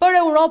për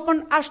Europën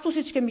ashtu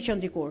siç kemi qenë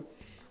dikur.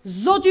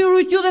 Zoti ju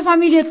rujt ju dhe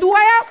familjet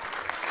tuaja,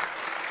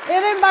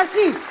 edhe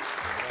mbarsi.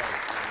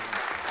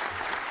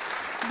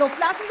 Do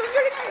flasim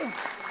ndonjëri nga ju.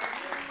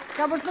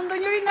 Ka për të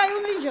ndonjëri nga ju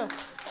në gjë.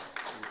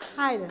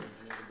 Hajde.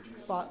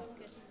 Po.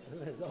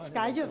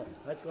 S'ka gjë.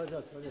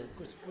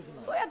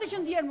 Po ja të që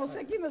ndjerë mos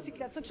e ki me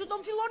siklet, se kështu do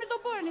më filloni do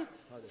bërni,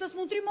 se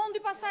s'mund trimondi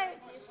pasaj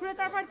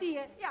kryetar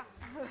partije. Ja.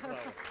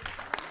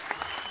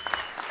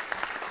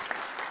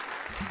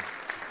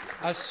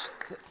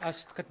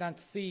 Është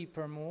kënaqësi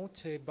për mu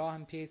që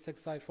bëhem pjesë e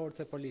kësaj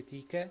force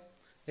politike,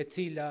 e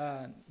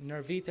cila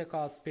nër vite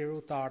ka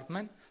aspiru të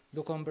ardhmen,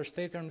 duke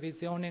mbështetur në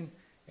vizionin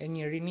e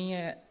një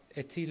rinie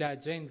e cila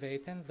e gjen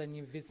veten dhe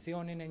një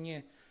vizionin e një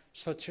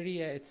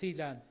shoqërie e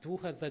cila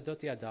duhet dhe do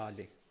t'ja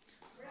dali.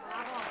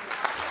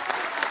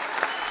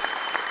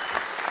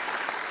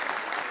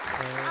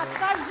 A të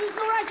thash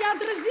zysnura që janë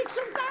të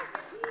rrezikshëm ta?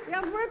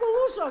 Janë të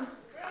mrekullueshëm.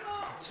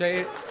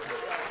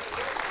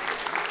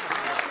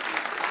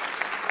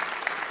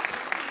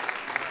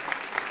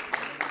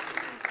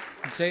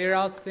 Që i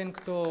rastin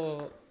këto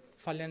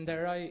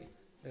falenderoj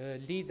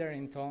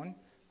liderin ton,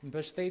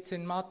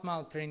 mbështetësin matë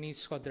malë të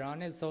rinis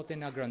Shkodrane,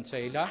 zotin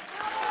Agronqela.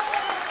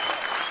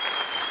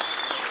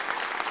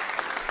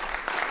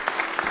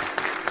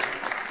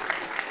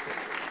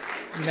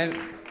 Me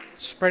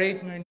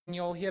shpreh në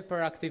njohje për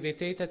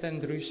aktivitetet e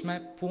ndryshme,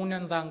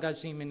 punën dhe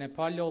angazhimin e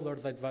palodhur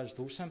dhe të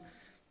vazhdueshëm,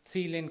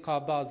 cilin ka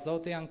ba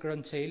zoti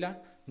Agronqela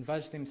në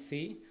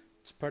vazhdimsi,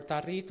 për të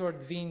arritur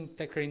të vinë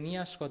të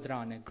krinia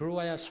Shkodrane,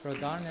 gruaja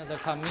Shkodrane dhe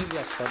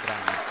familja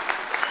Shkodrane.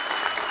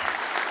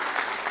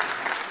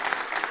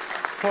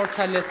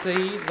 Forca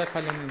LSI dhe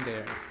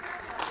faleminderit.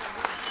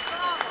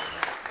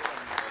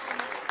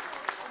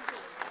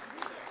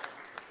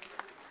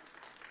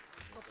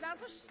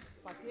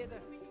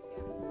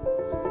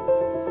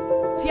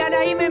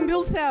 Fjala ime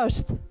mbyllëse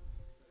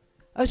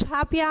është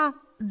hapja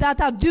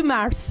data 2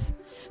 mars.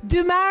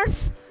 2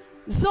 mars,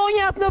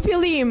 zonjat në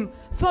fillim,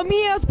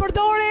 fëmijët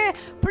përdore,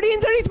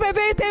 prindërit me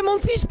vete,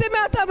 mundësisht me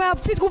ata me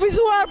aftësit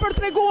kufizuar për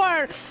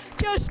treguar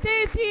që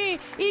shteti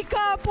i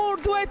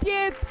kapur duhet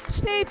jetë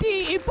shteti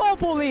i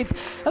popullit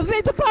dhe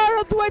të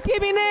parët duhet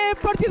jemi ne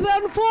për t'i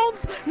dhënë fund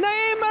në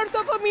emër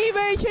të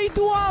fëmijëve që i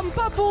duam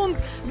pa fund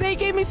dhe i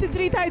kemi si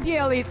drita e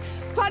diellit.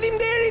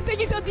 Faleminderit dhe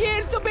një të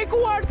diel të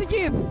bekuar të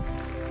gjithë.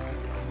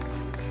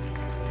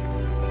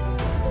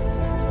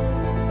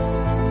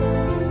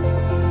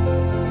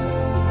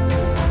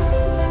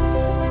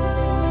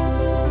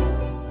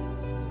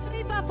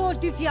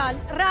 Dy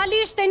fjalë,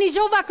 realisht e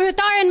njohova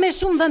kryetaren me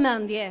shumë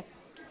vëmendje.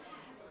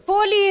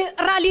 Foli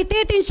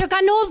realitetin që ka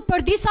ndodhur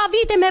për disa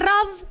vite me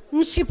radhë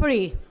në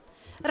Shqipëri.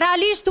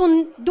 Realisht unë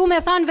du me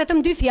thanë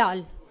vetëm 2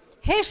 fjalë.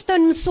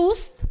 Heshtën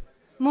mësust,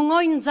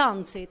 mungojnë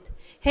nxënësit.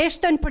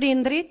 Heshtën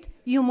prindrit,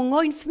 ju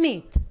mungojnë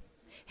fëmijët.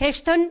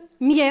 Heshtën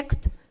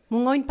mjekët,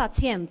 mungojnë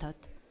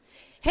pacientët.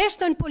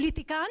 Heshtën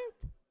politikanë,